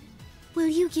 Neptune. Will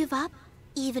you give up,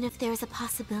 even if there's a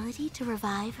possibility to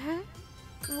revive her?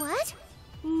 What?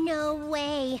 No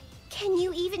way. Can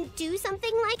you even do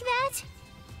something like that?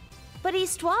 But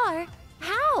Histoire,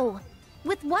 how?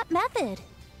 With what method?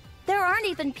 There aren't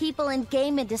even people in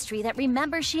game industry that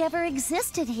remember she ever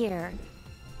existed here.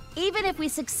 Even if we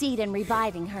succeed in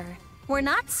reviving her, we're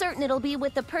not certain it'll be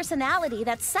with the personality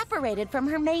that's separated from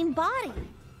her main body.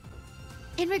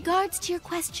 In regards to your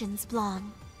questions,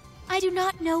 Blonde, I do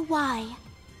not know why,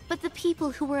 but the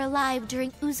people who were alive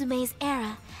during Uzume's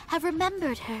era have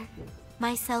remembered her,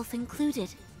 myself included,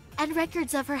 and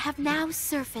records of her have now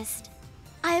surfaced.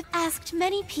 I have asked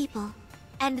many people,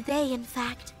 and they, in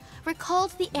fact,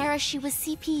 recalled the era she was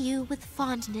CPU with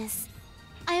fondness.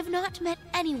 I have not met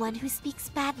anyone who speaks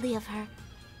badly of her.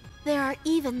 There are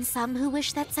even some who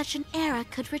wish that such an era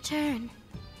could return.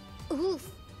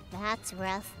 Oof, that's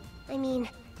rough. I mean,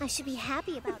 I should be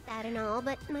happy about that and all,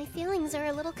 but my feelings are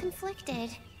a little conflicted.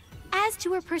 As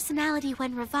to her personality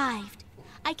when revived,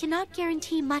 I cannot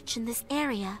guarantee much in this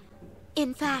area.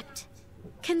 In fact,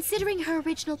 considering her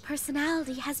original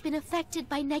personality has been affected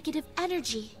by negative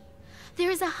energy,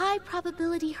 there is a high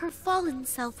probability her fallen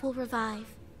self will revive.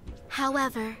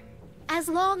 However, as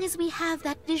long as we have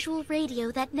that visual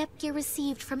radio that Nepgear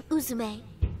received from Uzume,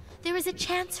 there is a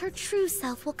chance her true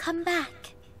self will come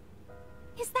back.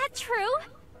 Is that true?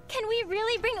 Can we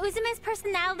really bring Uzume's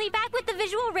personality back with the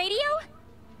visual radio?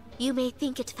 You may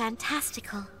think it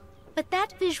fantastical, but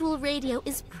that visual radio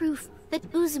is proof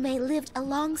that Uzume lived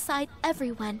alongside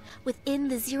everyone within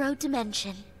the Zero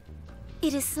Dimension.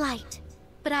 It is slight,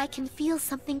 but I can feel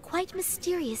something quite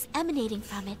mysterious emanating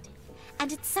from it,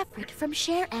 and it's separate from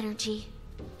share energy.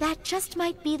 That just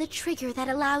might be the trigger that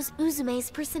allows Uzume's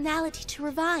personality to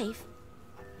revive.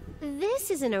 This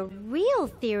isn't a real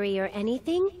theory or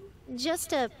anything,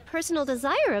 just a personal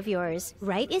desire of yours,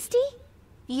 right, Isti?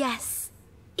 Yes,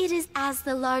 it is as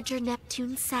the larger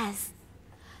Neptune says.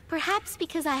 Perhaps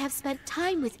because I have spent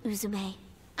time with Uzume,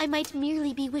 I might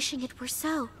merely be wishing it were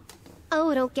so.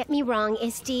 Oh, don't get me wrong,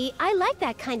 Isti. I like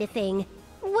that kind of thing.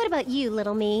 What about you,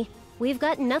 little me? We've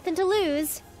got nothing to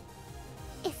lose.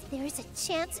 If there's a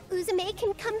chance Uzume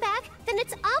can come back, then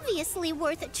it's obviously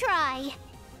worth a try.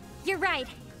 You're right.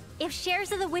 If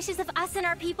shares are the wishes of us and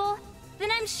our people, then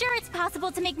I'm sure it's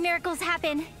possible to make miracles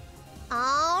happen.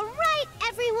 All right,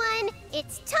 everyone.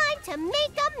 It's time to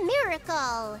make a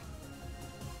miracle.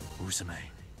 Uzume,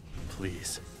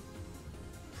 please.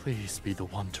 Please be the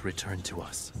one to return to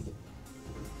us.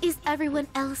 Is everyone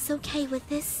else okay with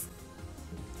this?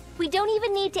 We don't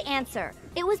even need to answer.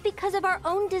 It was because of our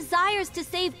own desires to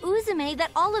save Uzume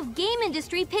that all of game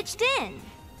industry pitched in.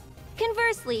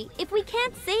 Conversely, if we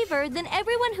can't save her, then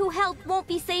everyone who helped won't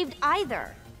be saved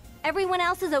either. Everyone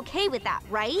else is okay with that,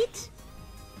 right?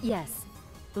 Yes.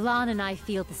 Lon and I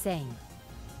feel the same.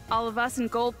 All of us in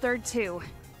Gold Third too.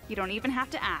 You don't even have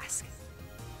to ask.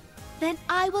 Then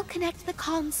I will connect the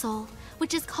console,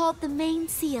 which is called the main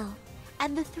seal,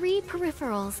 and the 3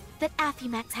 peripherals that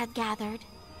Aphimax had gathered.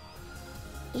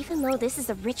 Even though this is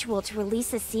a ritual to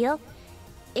release a seal,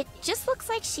 it just looks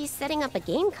like she's setting up a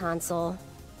game console.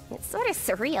 It's sort of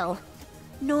surreal.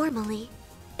 Normally,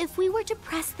 if we were to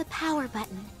press the power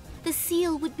button, the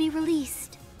seal would be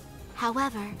released.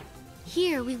 However,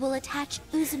 here we will attach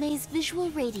Uzume's visual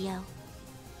radio.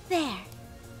 There.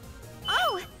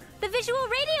 Oh! The visual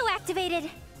radio activated!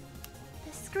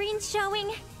 The screen's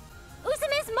showing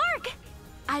Uzume's mark!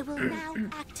 I will now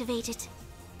activate it.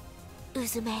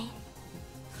 Uzume,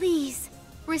 please,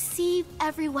 receive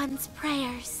everyone's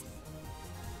prayers.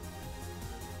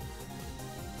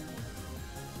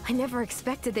 I never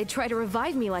expected they'd try to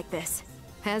revive me like this.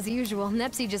 As usual,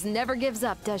 Nepsi just never gives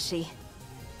up, does she?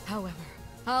 However,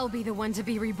 I'll be the one to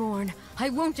be reborn. I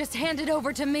won't just hand it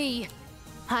over to me.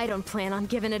 I don't plan on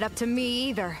giving it up to me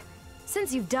either.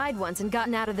 Since you've died once and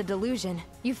gotten out of the delusion,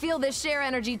 you feel this share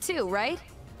energy too, right?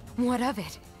 What of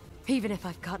it? Even if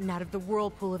I've gotten out of the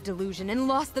whirlpool of delusion and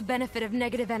lost the benefit of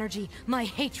negative energy, my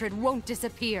hatred won't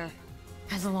disappear.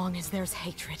 As long as there's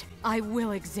hatred, I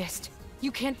will exist.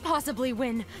 You can't possibly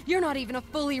win. You're not even a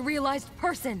fully realized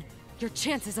person. Your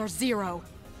chances are 0.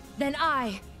 Then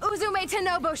I, Uzume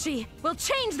Tenoboshi, will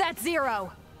change that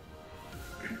 0!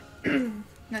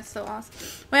 That's so awesome.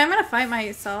 Wait, I'm gonna fight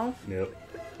myself. Yep.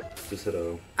 Just hit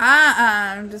O.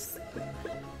 I'm just...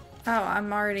 Oh,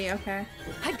 I'm already... Okay.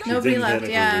 Nobody left,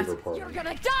 yeah. You're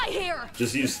gonna die here!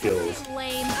 Just use skills.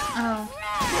 Lame. Oh.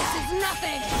 This is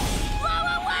nothing!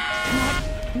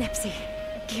 Nepsi,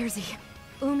 Gearsy,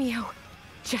 Umio,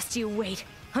 just you wait.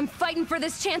 I'm fighting for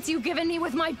this chance you've given me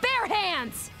with my bare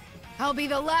hands! I'll be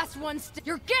the last one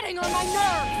you're getting on my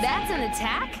nerves! That's an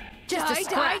attack? Just a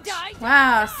scratch.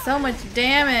 Wow, so much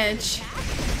damage.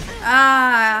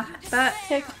 Ah, that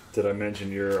tick. Did I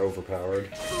mention you're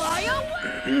overpowered? Fly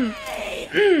away!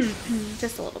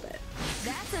 Just a little bit.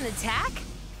 That's an attack?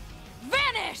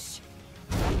 Vanish!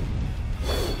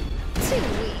 Too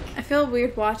weak. I feel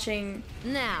weird watching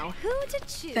Now, who to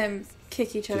choose? them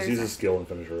kick each other. Just use a skill and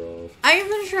finish her off. I can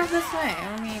finish her off this way.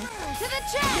 I mean, To the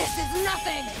chest! This is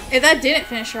nothing! if that didn't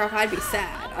finish her off, I'd be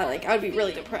sad. I would be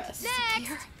really depressed.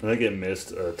 I think it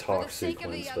missed a talk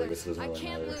sequence, but I guess it doesn't really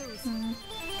matter.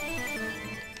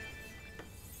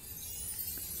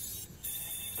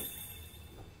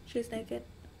 She's naked.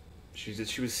 She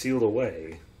was sealed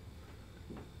away.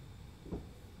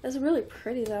 That's really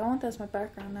pretty though. I want that as my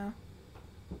background now.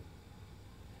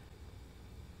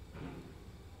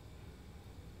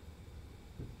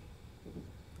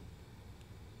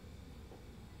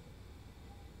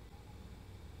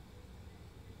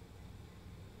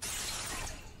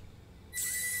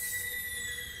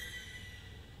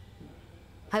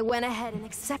 I went ahead and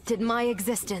accepted my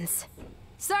existence.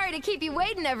 Sorry to keep you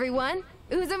waiting, everyone.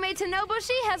 Uzume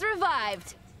Tenoboshi has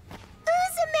revived.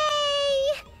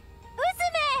 Uzume!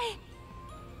 Uzume!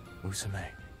 Uzume.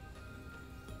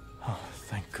 Oh,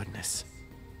 thank goodness.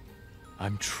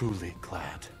 I'm truly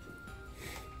glad.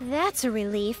 That's a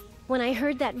relief. When I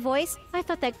heard that voice, I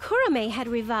thought that Kurame had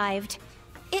revived.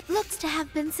 It looks to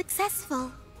have been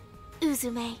successful.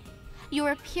 Uzume,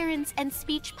 your appearance and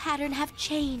speech pattern have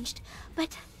changed,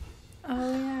 but...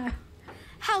 Oh, yeah.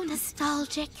 How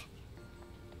nostalgic.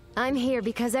 I'm here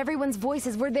because everyone's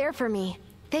voices were there for me.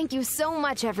 Thank you so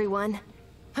much, everyone.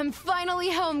 I'm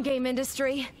finally home, game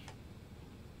industry.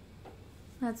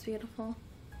 That's beautiful.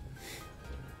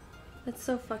 That's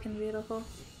so fucking beautiful.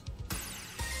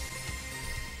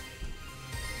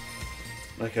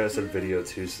 Like I said, video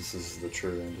too, since this is the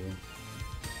true ending.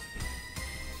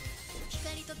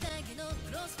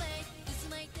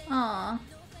 Aw.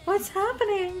 What's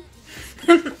happening?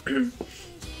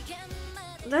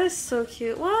 That is so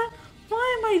cute. What?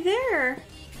 Why am I there?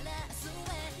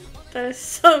 That is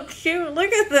so cute.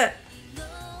 Look at that.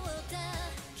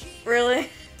 Really?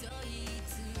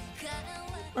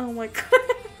 Oh my god.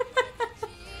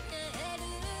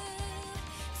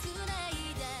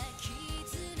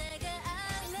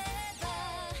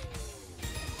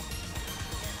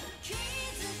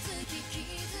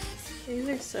 These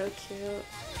are so cute.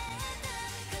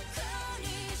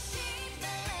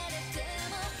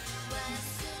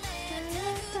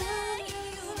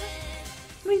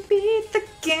 We beat the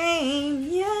game,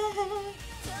 yeah.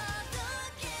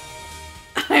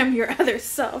 I am your other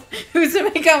self. Who's to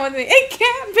make on with me? It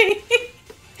can't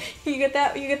be. You get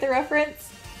that? You get the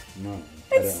reference? No.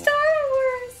 It's Star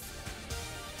Wars.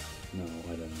 No,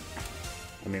 I don't.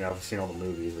 I mean, I've seen all the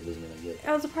movies. It doesn't mean I get it.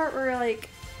 That was the part where like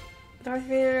Darth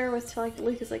Vader was to like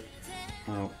Luke is like,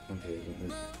 oh, okay.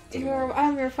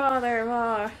 I'm your father.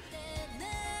 Blah.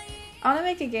 I want to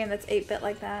make a game that's 8-bit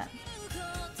like that.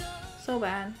 So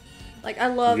bad. Like I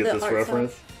love you get the this art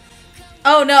reference? style.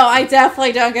 Oh no, I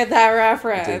definitely don't get that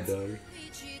reference. Okay,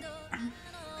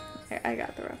 I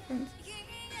got the reference.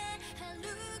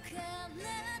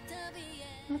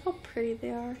 Look how pretty they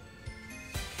are.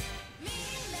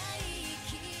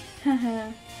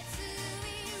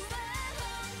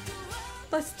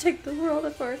 Let's take the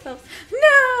world for ourselves.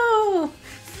 No!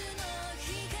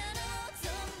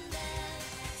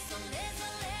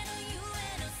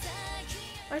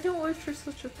 I don't wish for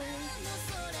such a thing.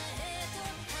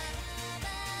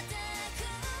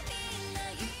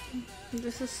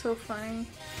 This is so funny.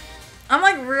 I'm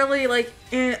like really like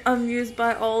amused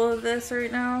by all of this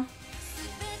right now.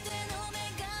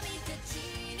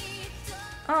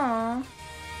 Aww.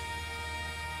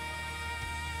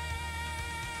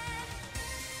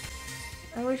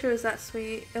 I wish it was that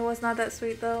sweet. It was not that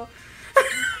sweet though.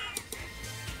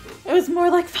 It was more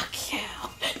like fuck you.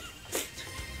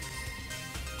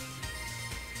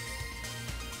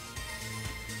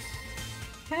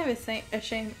 Kind of a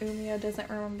shame Umiya doesn't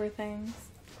remember things.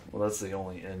 Well, that's the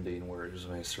only ending where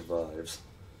Uzume survives.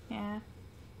 Yeah.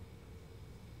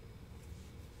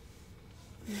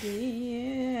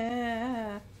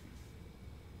 Yeah.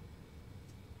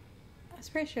 I was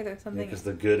pretty sure there's something. Because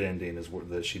the good ending is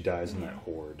that she dies in that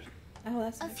horde. Oh,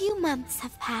 that's A few months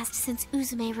have passed since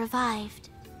Uzume revived.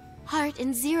 Heart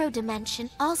in Zero Dimension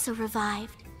also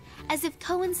revived, as if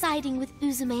coinciding with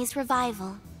Uzume's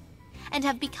revival, and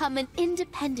have become an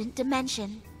independent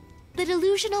dimension. The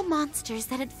delusional monsters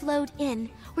that had flowed in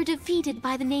were defeated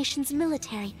by the nation's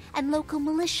military and local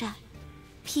militia.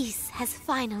 Peace has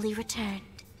finally returned.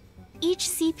 Each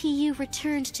CPU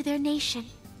returned to their nation,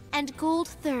 and Gold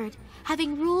Third,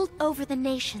 having ruled over the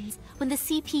nations when the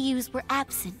CPUs were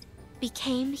absent,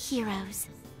 became heroes.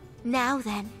 Now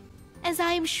then, as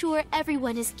I am sure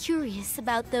everyone is curious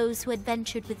about those who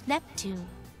adventured with Neptune,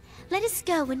 let us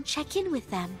go and check in with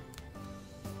them.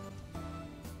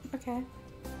 Okay.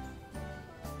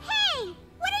 Hey!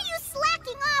 What are you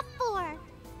slacking off for?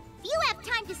 If you have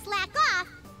time to slack off,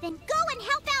 then go and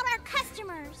help out our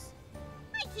customers.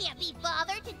 I can't be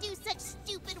bothered to do such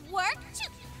stupid work.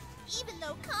 Even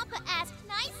though Kampa asked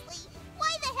nicely,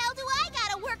 why the hell do I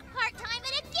gotta work part-time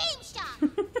at a game shop?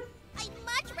 I'd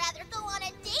much rather go on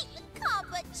a date with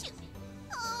Kampa.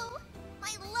 Oh,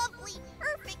 my lovely,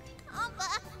 perfect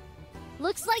Kampa.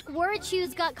 Looks like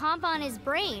Warachu's got Comp on his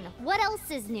brain. What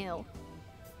else is new?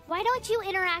 Why don't you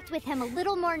interact with him a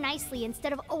little more nicely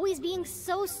instead of always being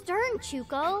so stern,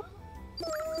 Chuko?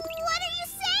 What are you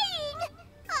saying?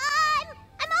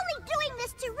 I'm only doing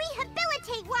this to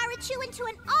rehabilitate Warachu into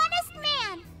an honest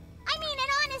man. I mean an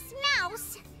honest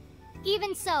mouse.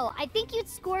 Even so, I think you'd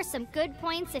score some good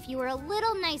points if you were a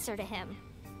little nicer to him.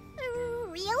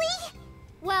 Really?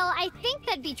 Well, I think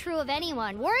that'd be true of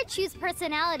anyone. Warachu's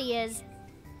personality is...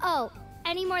 Oh,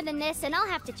 any more than this and I'll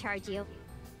have to charge you.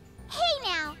 Hey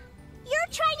now,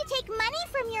 you're trying to take money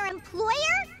from your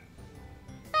employer?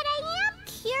 But I am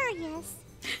curious,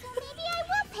 so maybe I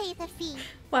will pay the fee.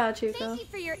 Wow, Chuko. Thank you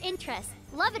for your interest.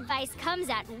 Love advice comes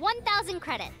at 1,000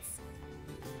 credits.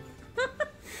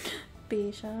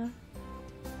 B-Sha.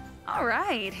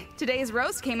 Alright, today's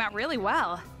roast came out really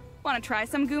well. Want to try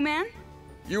some, Goo Man?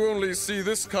 You only see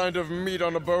this kind of meat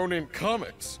on a bone in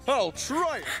comics. I'll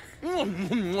try it.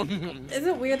 Is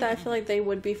it weird that I feel like they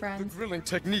would be friends? The grilling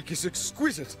technique is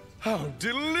exquisite. How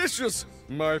delicious!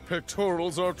 My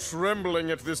pectorals are trembling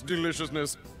at this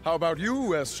deliciousness. How about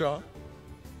you, S-Sha?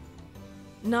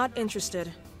 Not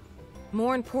interested.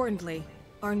 More importantly,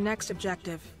 our next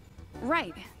objective.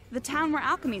 Right. The town where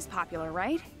alchemy's popular,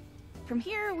 right? From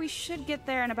here, we should get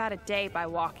there in about a day by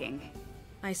walking.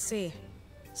 I see.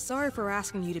 Sorry for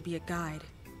asking you to be a guide.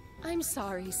 I'm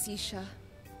sorry, C-Sha.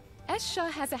 S-Sha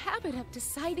has a habit of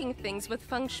deciding things with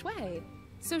feng shui,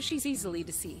 so she's easily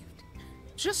deceived.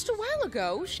 Just a while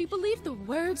ago, she believed the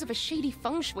words of a shady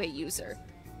feng shui user,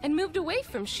 and moved away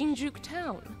from Shinjuku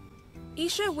town.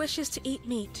 E-Sha wishes to eat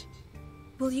meat.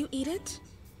 Will you eat it?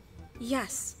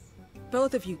 Yes.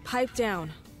 Both of you, pipe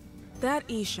down. That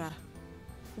E-Sha.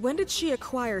 When did she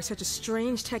acquire such a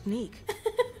strange technique?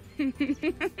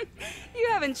 You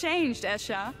haven't changed,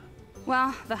 S-Sha.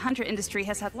 Well, the hunter industry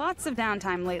has had lots of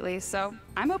downtime lately, so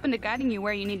I'm open to guiding you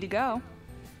where you need to go.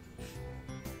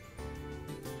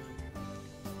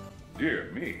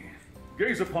 Dear me,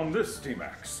 gaze upon this,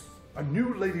 T-Max. A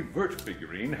new Lady Vert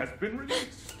figurine has been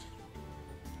released.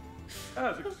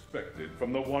 As expected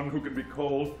from the one who can be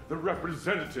called the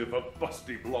representative of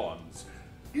busty blondes.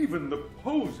 Even the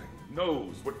posing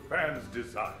knows what fans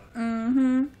desire.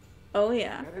 Mm-hmm. Oh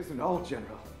yeah. That isn't all,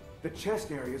 General. The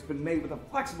chest area has been made with a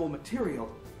flexible material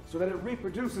so that it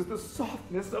reproduces the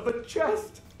softness of the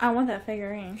chest. I want that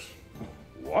figurine.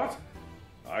 What?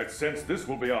 I sense this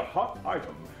will be a hot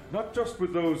item, not just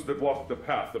with those that walk the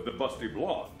path of the busty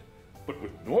blonde, but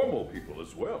with normal people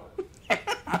as well.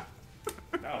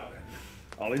 Now then,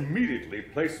 I'll immediately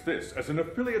place this as an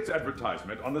affiliate's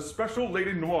advertisement on the special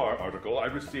Lady Noir article I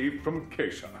received from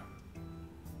K-Sha.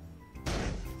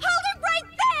 Hold it right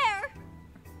there!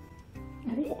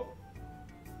 What?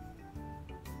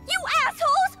 You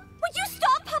assholes! Would you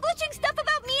stop publishing stuff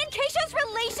about me and K-Sha's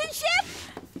relationship?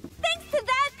 Thanks to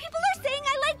that, people are saying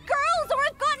I like girls or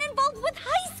have gotten involved with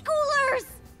high schoolers!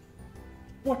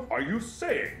 What are you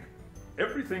saying?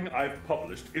 Everything I've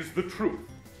published is the truth.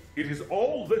 It is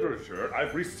all literature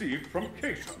I've received from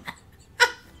K-Sha.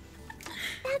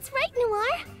 That's right,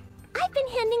 Noir. I've been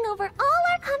handing over all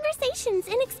our conversations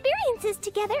and experiences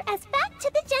together as fact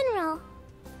to the General.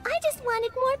 I just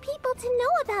wanted more people to know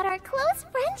about our close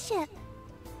friendship.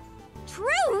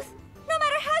 Truth? No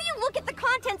matter how you look at the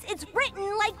contents, it's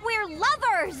written like we're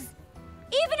lovers!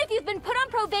 Even if you've been put on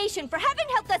probation for having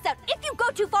helped us out, if you go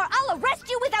too far, I'll arrest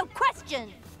you without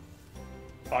question!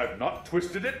 I've not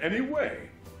twisted it any way.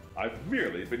 I've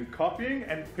merely been copying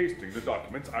and pasting the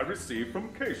documents I received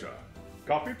from K-Sha.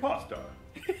 Copy pasta.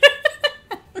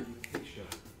 K-Sha.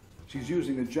 She's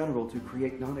using the General to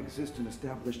create non-existent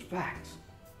established facts.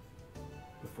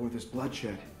 Before this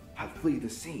bloodshed, I'll flee the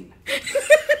scene.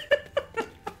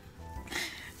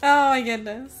 Oh my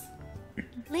goodness.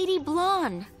 Lady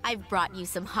Blonde, I've brought you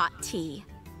some hot tea.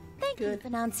 Thank you,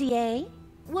 Financier.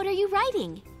 What are you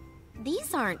writing?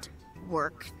 These aren't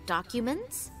work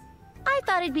documents. I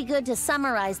thought it'd be good to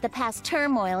summarize the past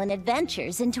turmoil and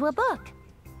adventures into a book.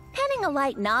 Penning a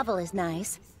light novel is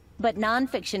nice, but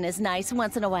nonfiction is nice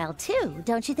once in a while too,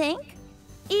 don't you think?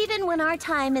 Even when our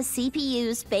time as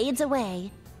CPUs fades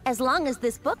away, as long as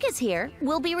this book is here,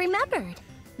 we'll be remembered.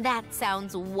 That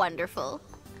sounds wonderful.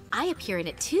 I appear in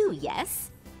it too,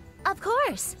 yes? Of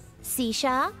course.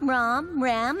 C-Sha,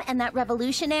 Ram, and that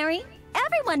revolutionary,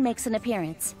 everyone makes an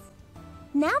appearance.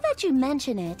 Now that you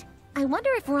mention it, I wonder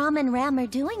if Ram and Ram are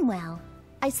doing well.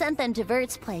 I sent them to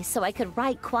Vert's place so I could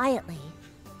write quietly.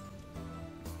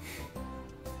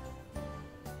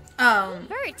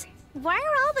 Vert, why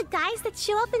are all the guys that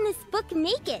show up in this book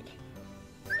naked?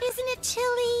 Isn't it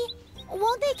chilly?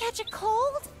 Won't they catch a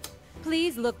cold?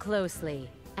 Please look closely.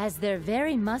 As they're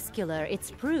very muscular,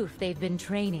 it's proof they've been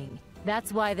training.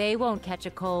 That's why they won't catch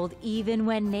a cold even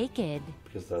when naked.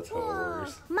 Because that's how it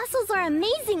works. Muscles are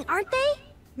amazing, aren't they?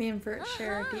 Me and Vert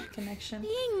share a deep connection.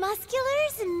 Being muscular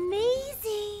is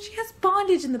amazing. She has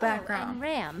bondage in the background. And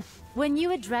Ram, when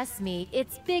you address me,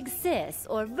 it's Big Sis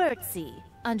or Vertsy.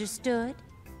 Understood?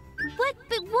 But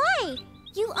why?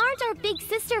 You aren't our big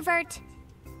sister, Vert.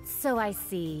 So I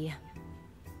see.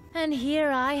 And here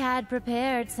I had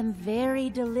prepared some very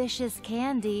delicious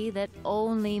candy that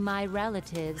only my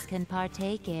relatives can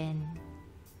partake in.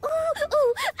 Ooh,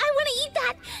 I want to eat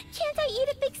that. Can't I eat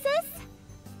it, Big Sis?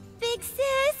 Big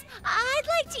Sis, I'd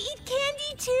like to eat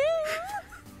candy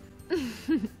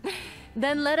too.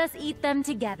 Then let us eat them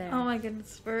together. Oh my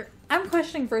goodness, Vert. I'm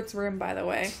questioning Vert's room, by the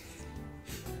way.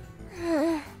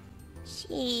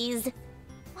 Jeez.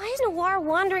 Why is Noir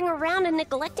wandering around and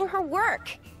neglecting her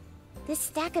work? This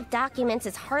stack of documents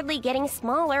is hardly getting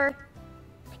smaller.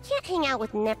 I can't hang out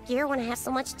with Nepgear when I have so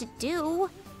much to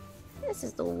do. This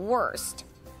is the worst.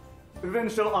 Then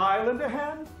shall I lend a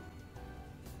hand?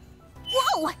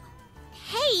 Whoa!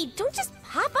 Hey, don't just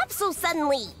pop up so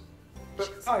suddenly!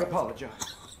 I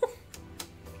apologize.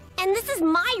 And this is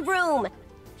my room!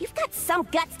 You've got some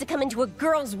guts to come into a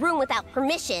girl's room without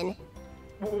permission.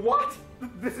 What?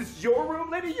 This is your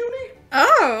room, Lady Uni?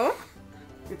 Oh!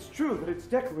 It's true that it's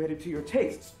decorated to your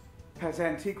tastes, has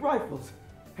antique rifles,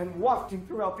 and wafting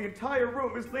throughout the entire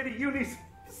room is Lady Uni's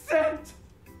scent!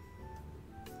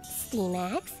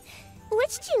 Steamax,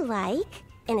 which do you like?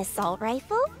 An assault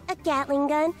rifle, a Gatling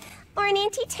gun, or an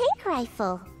anti-tank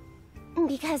rifle?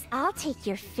 Because I'll take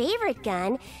your favorite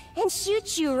gun and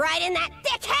shoot you right in that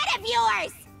thick head of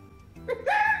yours!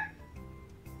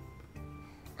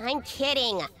 I'm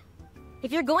kidding.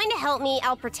 If you're going to help me,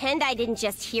 I'll pretend I didn't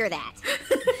just hear that.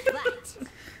 But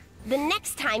the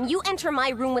next time you enter my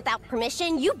room without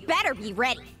permission, you better be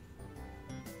ready.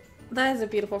 That is a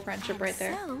beautiful friendship right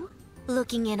there. So,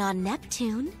 looking in on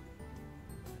Neptune.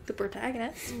 The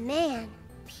protagonist. Man,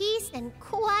 peace and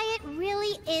quiet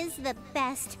really is the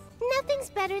best. Nothing's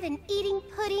better than eating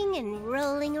pudding and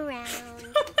rolling around.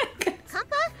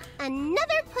 Papa,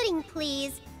 another pudding,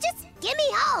 please. Just give me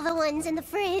all the ones in the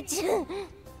fridge.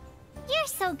 You're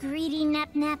so greedy,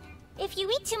 Nep Nep. If you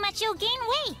eat too much, you'll gain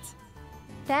weight.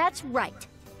 That's right.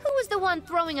 Who was the one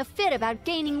throwing a fit about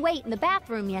gaining weight in the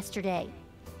bathroom yesterday?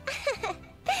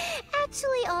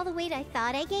 Actually, all the weight I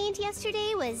thought I gained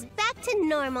yesterday was back to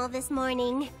normal this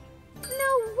morning.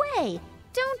 No way!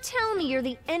 Don't tell me you're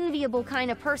the enviable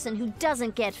kind of person who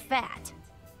doesn't get fat.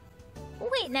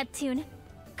 Wait, Neptune.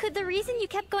 Could the reason you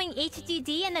kept going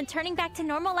HDD and then turning back to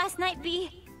normal last night be...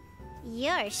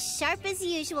 You're sharp as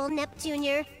usual, Nep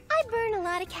Jr. I burn a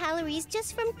lot of calories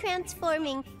just from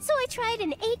transforming, so I tried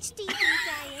an HDD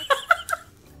diet.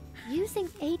 Using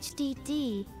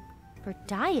HDD for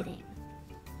dieting?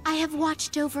 I have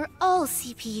watched over all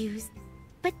CPUs,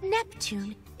 but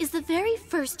Neptune is the very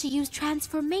first to use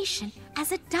transformation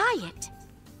as a diet.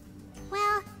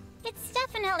 Well, it's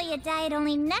definitely a diet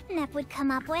only Nep would come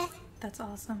up with. That's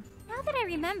awesome. Now that I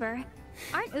remember,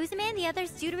 aren't Uzume and the others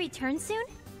due to return soon?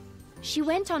 She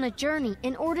went on a journey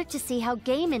in order to see how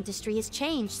game industry has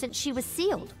changed since she was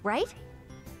sealed, right?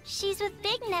 She's with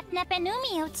Big Nep and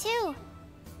Umio, too.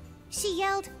 She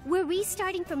yelled, "We're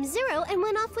restarting from zero," and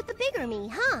went off with the bigger me,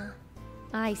 huh?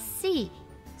 I see.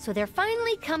 So they're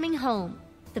finally coming home.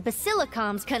 The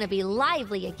Basilicom's gonna be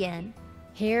lively again.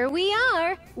 Here we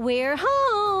are. We're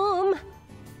home.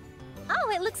 Oh,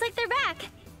 it looks like they're back.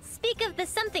 Speak of the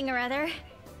something or other.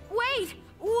 Wait!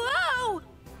 Whoa!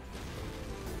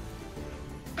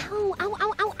 Ow, ow,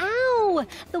 ow, ow, ow!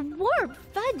 The warp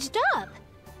fudged up.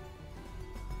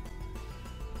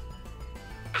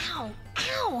 Ow,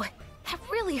 ow! That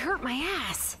really hurt my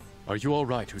ass. Are you all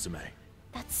right, Uzume?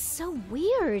 That's so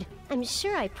weird. I'm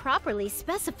sure I properly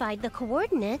specified the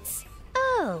coordinates.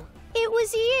 Oh, it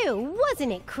was you,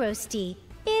 wasn't it, Krusty?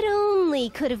 It only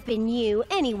could have been you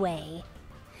anyway.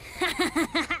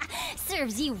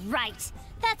 Serves you right.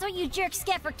 That's what you jerks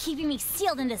get for keeping me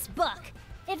sealed in this book.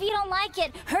 If you don't like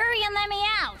it, hurry and let me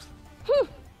out.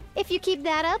 If you keep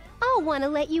that up, I'll want to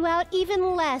let you out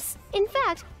even less. In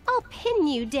fact, I'll pin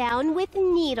you down with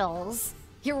needles.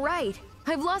 You're right.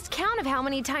 I've lost count of how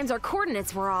many times our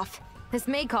coordinates were off. This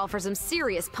may call for some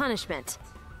serious punishment.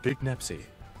 Big Nepsi,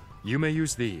 you may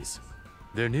use these.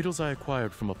 They're needles I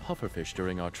acquired from a pufferfish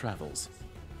during our travels.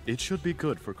 It should be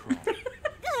good for crawl.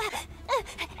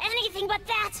 Anything but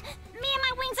that. Me and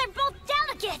my wings are both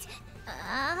delicate.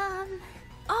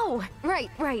 Oh,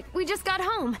 right. We just got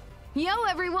home. Yo,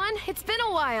 everyone. It's been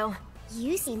a while.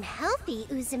 You seem healthy,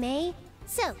 Uzume.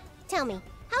 So, tell me,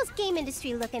 how's game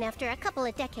industry looking after a couple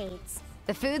of decades?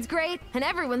 The food's great, and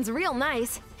everyone's real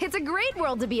nice. It's a great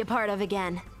world to be a part of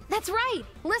again. That's right.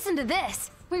 Listen to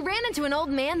this. We ran into an old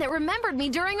man that remembered me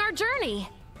during our journey.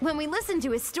 When we listened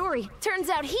to his story, turns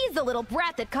out he's the little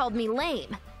brat that called me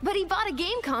lame. But he bought a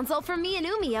game console for me and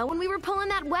Umio when we were pulling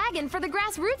that wagon for the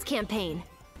Grassroots campaign.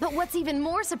 But what's even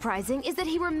more surprising is that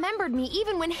he remembered me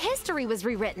even when history was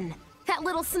rewritten. That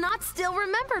little snot still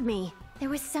remembered me. There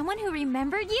was someone who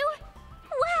remembered you?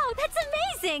 Wow, that's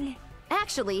amazing!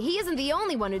 Actually, he isn't the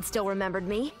only one who'd still remembered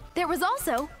me. There was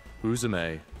also...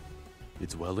 Uzume,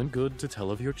 it's well and good to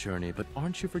tell of your journey, but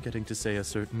aren't you forgetting to say a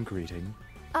certain greeting?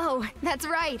 Oh, that's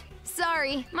right.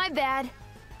 Sorry, my bad.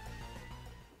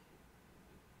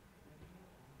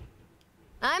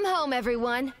 I'm home,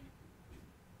 everyone.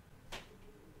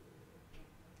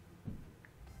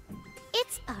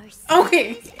 It's our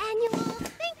annual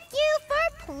Thank You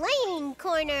for Playing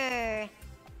Corner.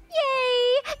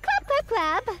 Yay! Clap, clap,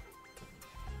 clap.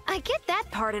 I get that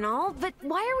part and all, but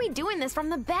why are we doing this from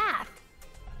the bath?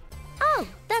 Oh,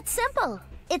 that's simple.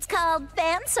 It's called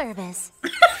fan service.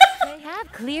 They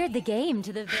have cleared the game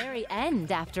to the very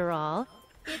end, after all.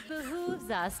 It behooves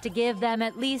us to give them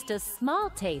at least a small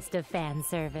taste of fan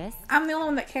service. I'm the only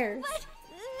one that cares. But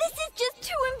this is just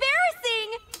too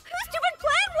embarrassing! Whose stupid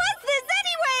plan was this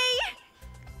anyway?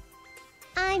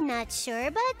 I'm not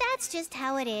sure, but that's just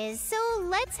how it is. So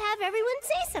let's have everyone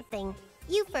say something.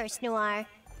 You first, Noir.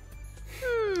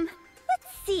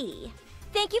 Let's see.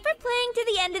 Thank you for playing to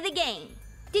the end of the game.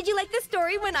 Did you like the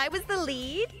story when I was the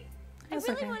lead? I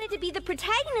really wanted to be the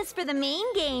protagonist for the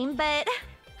main game, but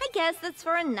I guess that's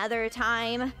for another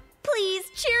time. Please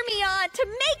cheer me on to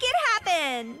make it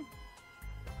happen!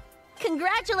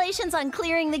 Congratulations on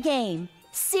clearing the game.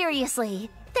 Seriously,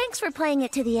 thanks for playing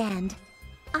it to the end.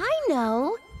 I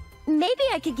know. Maybe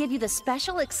I could give you the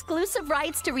special exclusive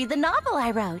rights to read the novel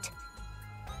I wrote.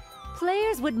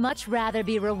 Players would much rather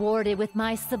be rewarded with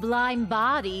my sublime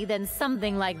body than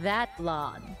something like that,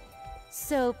 Blonde.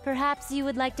 So perhaps you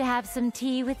would like to have some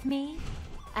tea with me?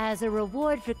 As a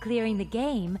reward for clearing the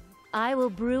game, I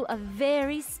will brew a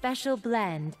very special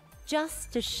blend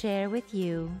just to share with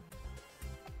you.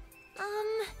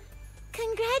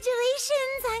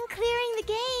 Congratulations on clearing the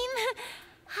game.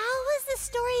 How was the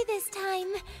story this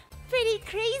time? Pretty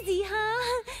crazy,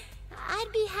 huh?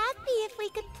 I'd be happy if we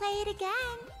could play it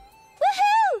again.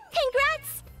 Woohoo!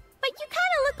 Congrats! But you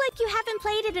kind of look like you haven't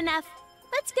played it enough.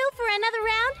 Let's go for another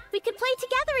round. We could play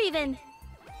together even.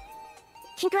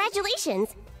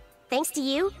 Congratulations. Thanks to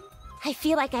you, I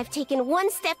feel like I've taken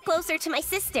one step closer to my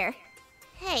sister.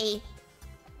 Hey,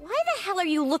 why the hell are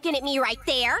you looking at me right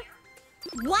there?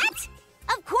 What?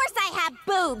 Of course I have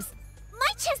boobs.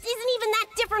 My chest isn't even that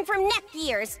different from neck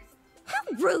ears. How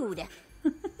rude.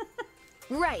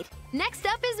 Right. Next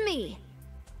up is me.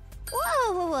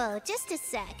 Whoa, just a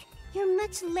sec. You're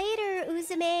much later,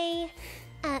 Uzume.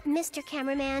 Mr.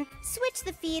 Cameraman, switch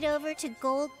the feed over to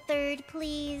gold third,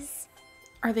 please.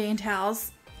 Are they in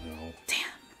towels? No. Damn.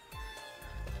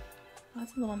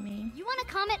 That's a little mean. You want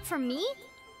a comment from me?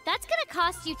 That's gonna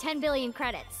cost you 10 billion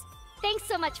credits. Thanks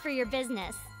so much for your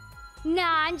business.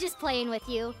 Nah, I'm just playing with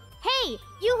you. Hey,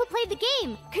 you who played the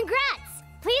game, congrats!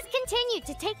 Please continue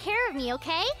to take care of me,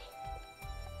 okay?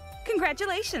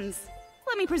 Congratulations!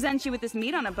 Let me present you with this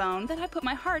meat on a bone that I put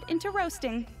my heart into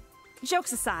roasting.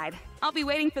 Jokes aside, I'll be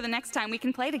waiting for the next time we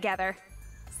can play together.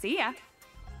 See ya!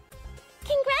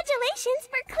 Congratulations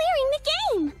for clearing the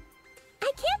game!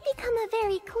 I can't become a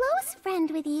very close friend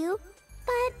with you,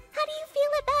 but how do you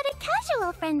feel about a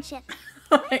casual friendship?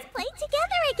 Let's play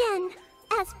together again!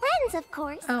 As friends, of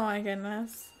course. Oh my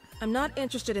goodness. I'm not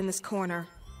interested in this corner.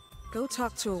 Go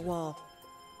talk to a wall.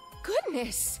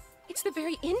 Goodness! It's the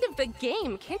very end of the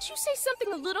game. Can't you say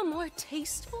something a little more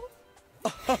tasteful?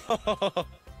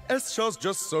 S-Sha's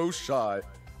just so shy.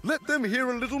 Let them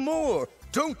hear a little more.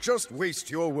 Don't just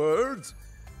waste your words.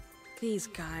 These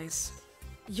guys.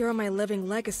 You're my living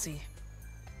legacy.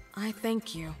 I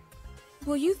thank you.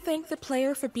 Will you thank the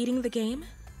player for beating the game?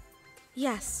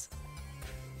 Yes.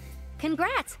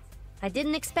 Congrats! I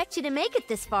didn't expect you to make it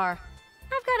this far.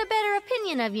 I've got a better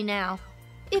opinion of you now.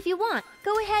 If you want,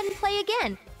 go ahead and play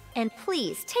again. And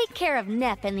please, take care of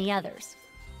Nep and the others.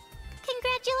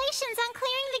 Congratulations on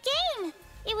clearing the game!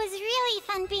 It was really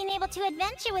fun being able to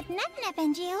adventure with Nep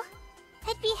and you.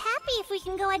 I'd be happy if we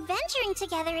can go adventuring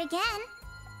together again.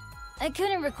 I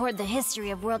couldn't record the history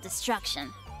of world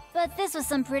destruction, but this was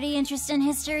some pretty interesting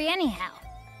history anyhow.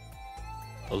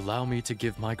 Allow me to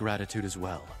give my gratitude as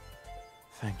well.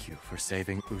 Thank you for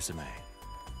saving Uzume.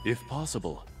 If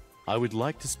possible, I would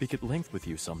like to speak at length with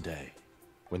you someday.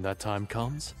 When that time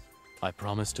comes, I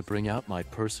promise to bring out my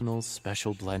personal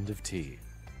special blend of tea.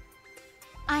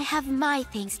 I have my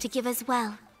thanks to give as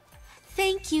well.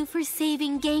 Thank you for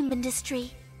saving game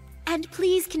industry. And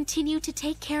please continue to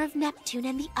take care of Neptune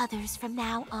and the others from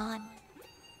now on.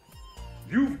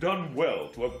 You've done well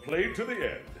to have played to the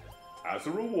end. As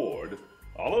a reward,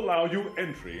 I'll allow you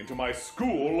entry into my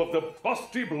school of the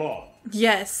Busty Blonde.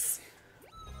 Yes.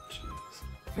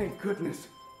 Thank goodness.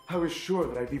 I was sure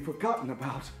that I'd be forgotten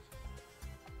about.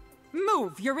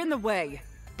 Move! You're in the way!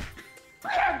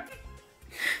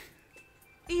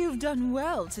 You've done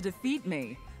well to defeat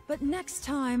me, but next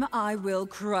time I will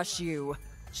crush you.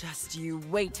 Just you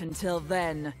wait until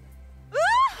then.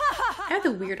 I have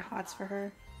the weird hots for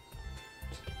her.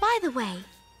 By the way,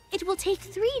 it will take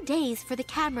 3 days for the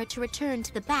camera to return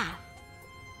to the bath.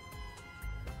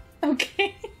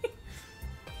 Okay.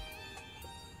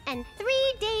 And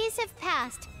 3 days have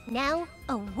passed. Now,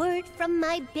 a word from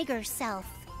my bigger self.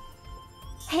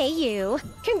 Hey you!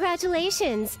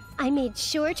 Congratulations! I made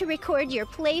sure to record your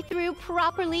playthrough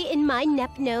properly in my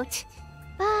Nep note.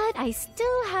 But I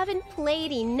still haven't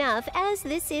played enough, as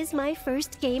this is my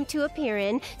first game to appear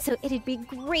in, so it'd be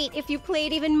great if you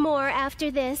played even more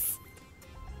after this.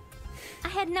 I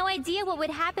had no idea what would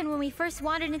happen when we first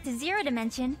wandered into Zero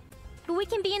Dimension. But we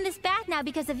can be in this bath now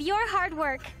because of your hard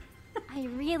work. I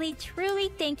really, truly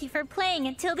thank you for playing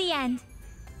until the end.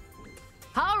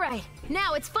 Alright,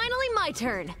 now it's finally my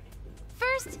turn.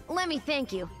 First, let me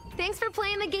thank you. Thanks for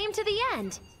playing the game to the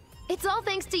end. It's all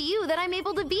thanks to you that I'm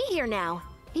able to be here now.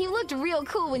 You looked real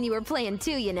cool when you were playing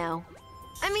too, you know.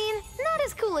 I mean, not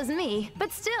as cool as me,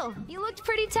 but still, you looked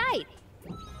pretty tight.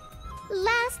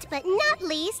 Last but not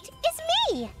least is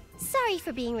me! Sorry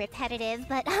for being repetitive,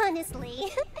 but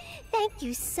honestly, thank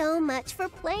you so much for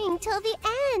playing till the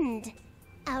end.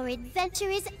 Our adventure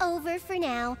is over for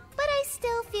now, but I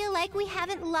still feel like we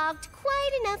haven't logged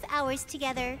quite enough hours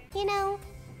together, you know?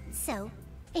 So,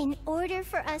 in order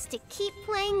for us to keep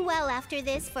playing well after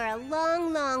this for a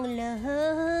long, long,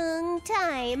 long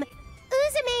time,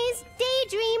 Uzume's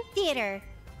Daydream Theater,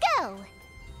 go!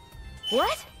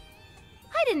 What?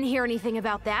 I didn't hear anything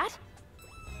about that.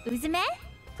 Uzume,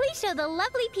 please show the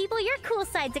lovely people your cool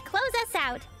side to close us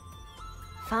out.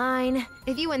 Fine.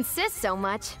 If you insist so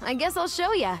much, I guess I'll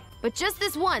show ya. But just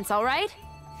this once, alright?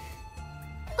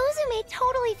 Uzume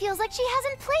totally feels like she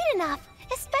hasn't played enough,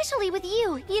 especially with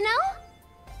you, you know?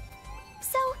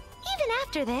 So, even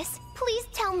after this, please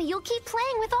tell me you'll keep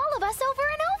playing with all of us over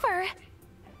and over.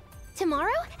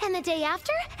 Tomorrow, and the day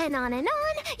after, and on,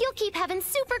 you'll keep having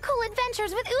super cool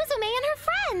adventures with Uzume and her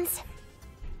friends.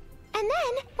 And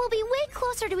then, we'll be way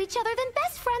closer to each other than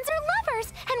best friends or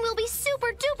lovers, and we'll be super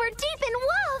duper deep in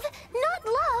love. Not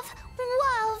love,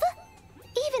 love.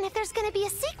 Even if there's gonna be a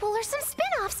sequel or some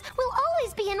spin-offs, we'll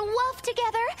always be in love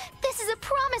together. This is a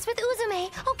promise with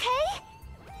Uzume, okay?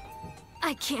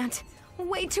 I can't.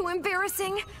 Way too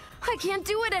embarrassing. I can't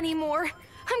do it anymore.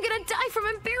 I'm gonna die from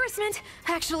embarrassment.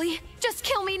 Actually, just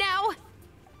kill me now.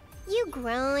 You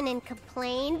groan and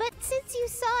complain, but since you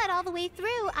saw it all the way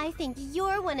through, I think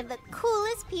you're one of the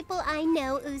coolest people I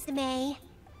know, Uzume.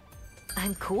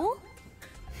 I'm cool?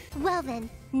 Well then,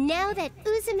 now that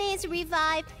Uzume is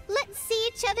revived, let's see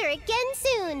each other again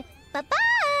soon.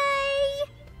 Bye-bye!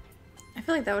 I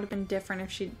feel like that would have been different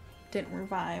if she didn't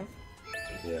revive.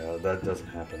 Yeah, that doesn't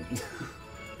happen.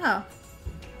 Oh.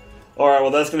 Alright,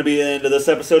 well that's going to be the end of this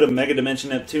episode of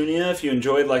Megadimension Neptunia. If you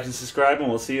enjoyed, like and subscribe, and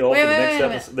we'll see you all for the next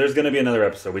episode. There's going to be another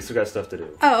episode. We still got stuff to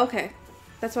do. Oh, okay.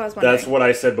 That's what I was wondering. That's what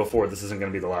I said before. This isn't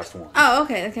going to be the last one. Oh,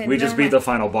 okay. We just beat the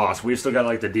final boss. We've still got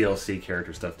like the DLC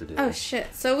character stuff to do. Oh, shit.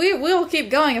 So we'll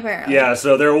keep going, apparently. Yeah,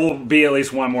 so there will be at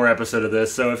least one more episode of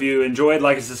this. So if you enjoyed,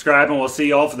 like and subscribe, and we'll see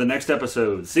you all for the next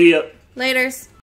episode. See ya! Laters.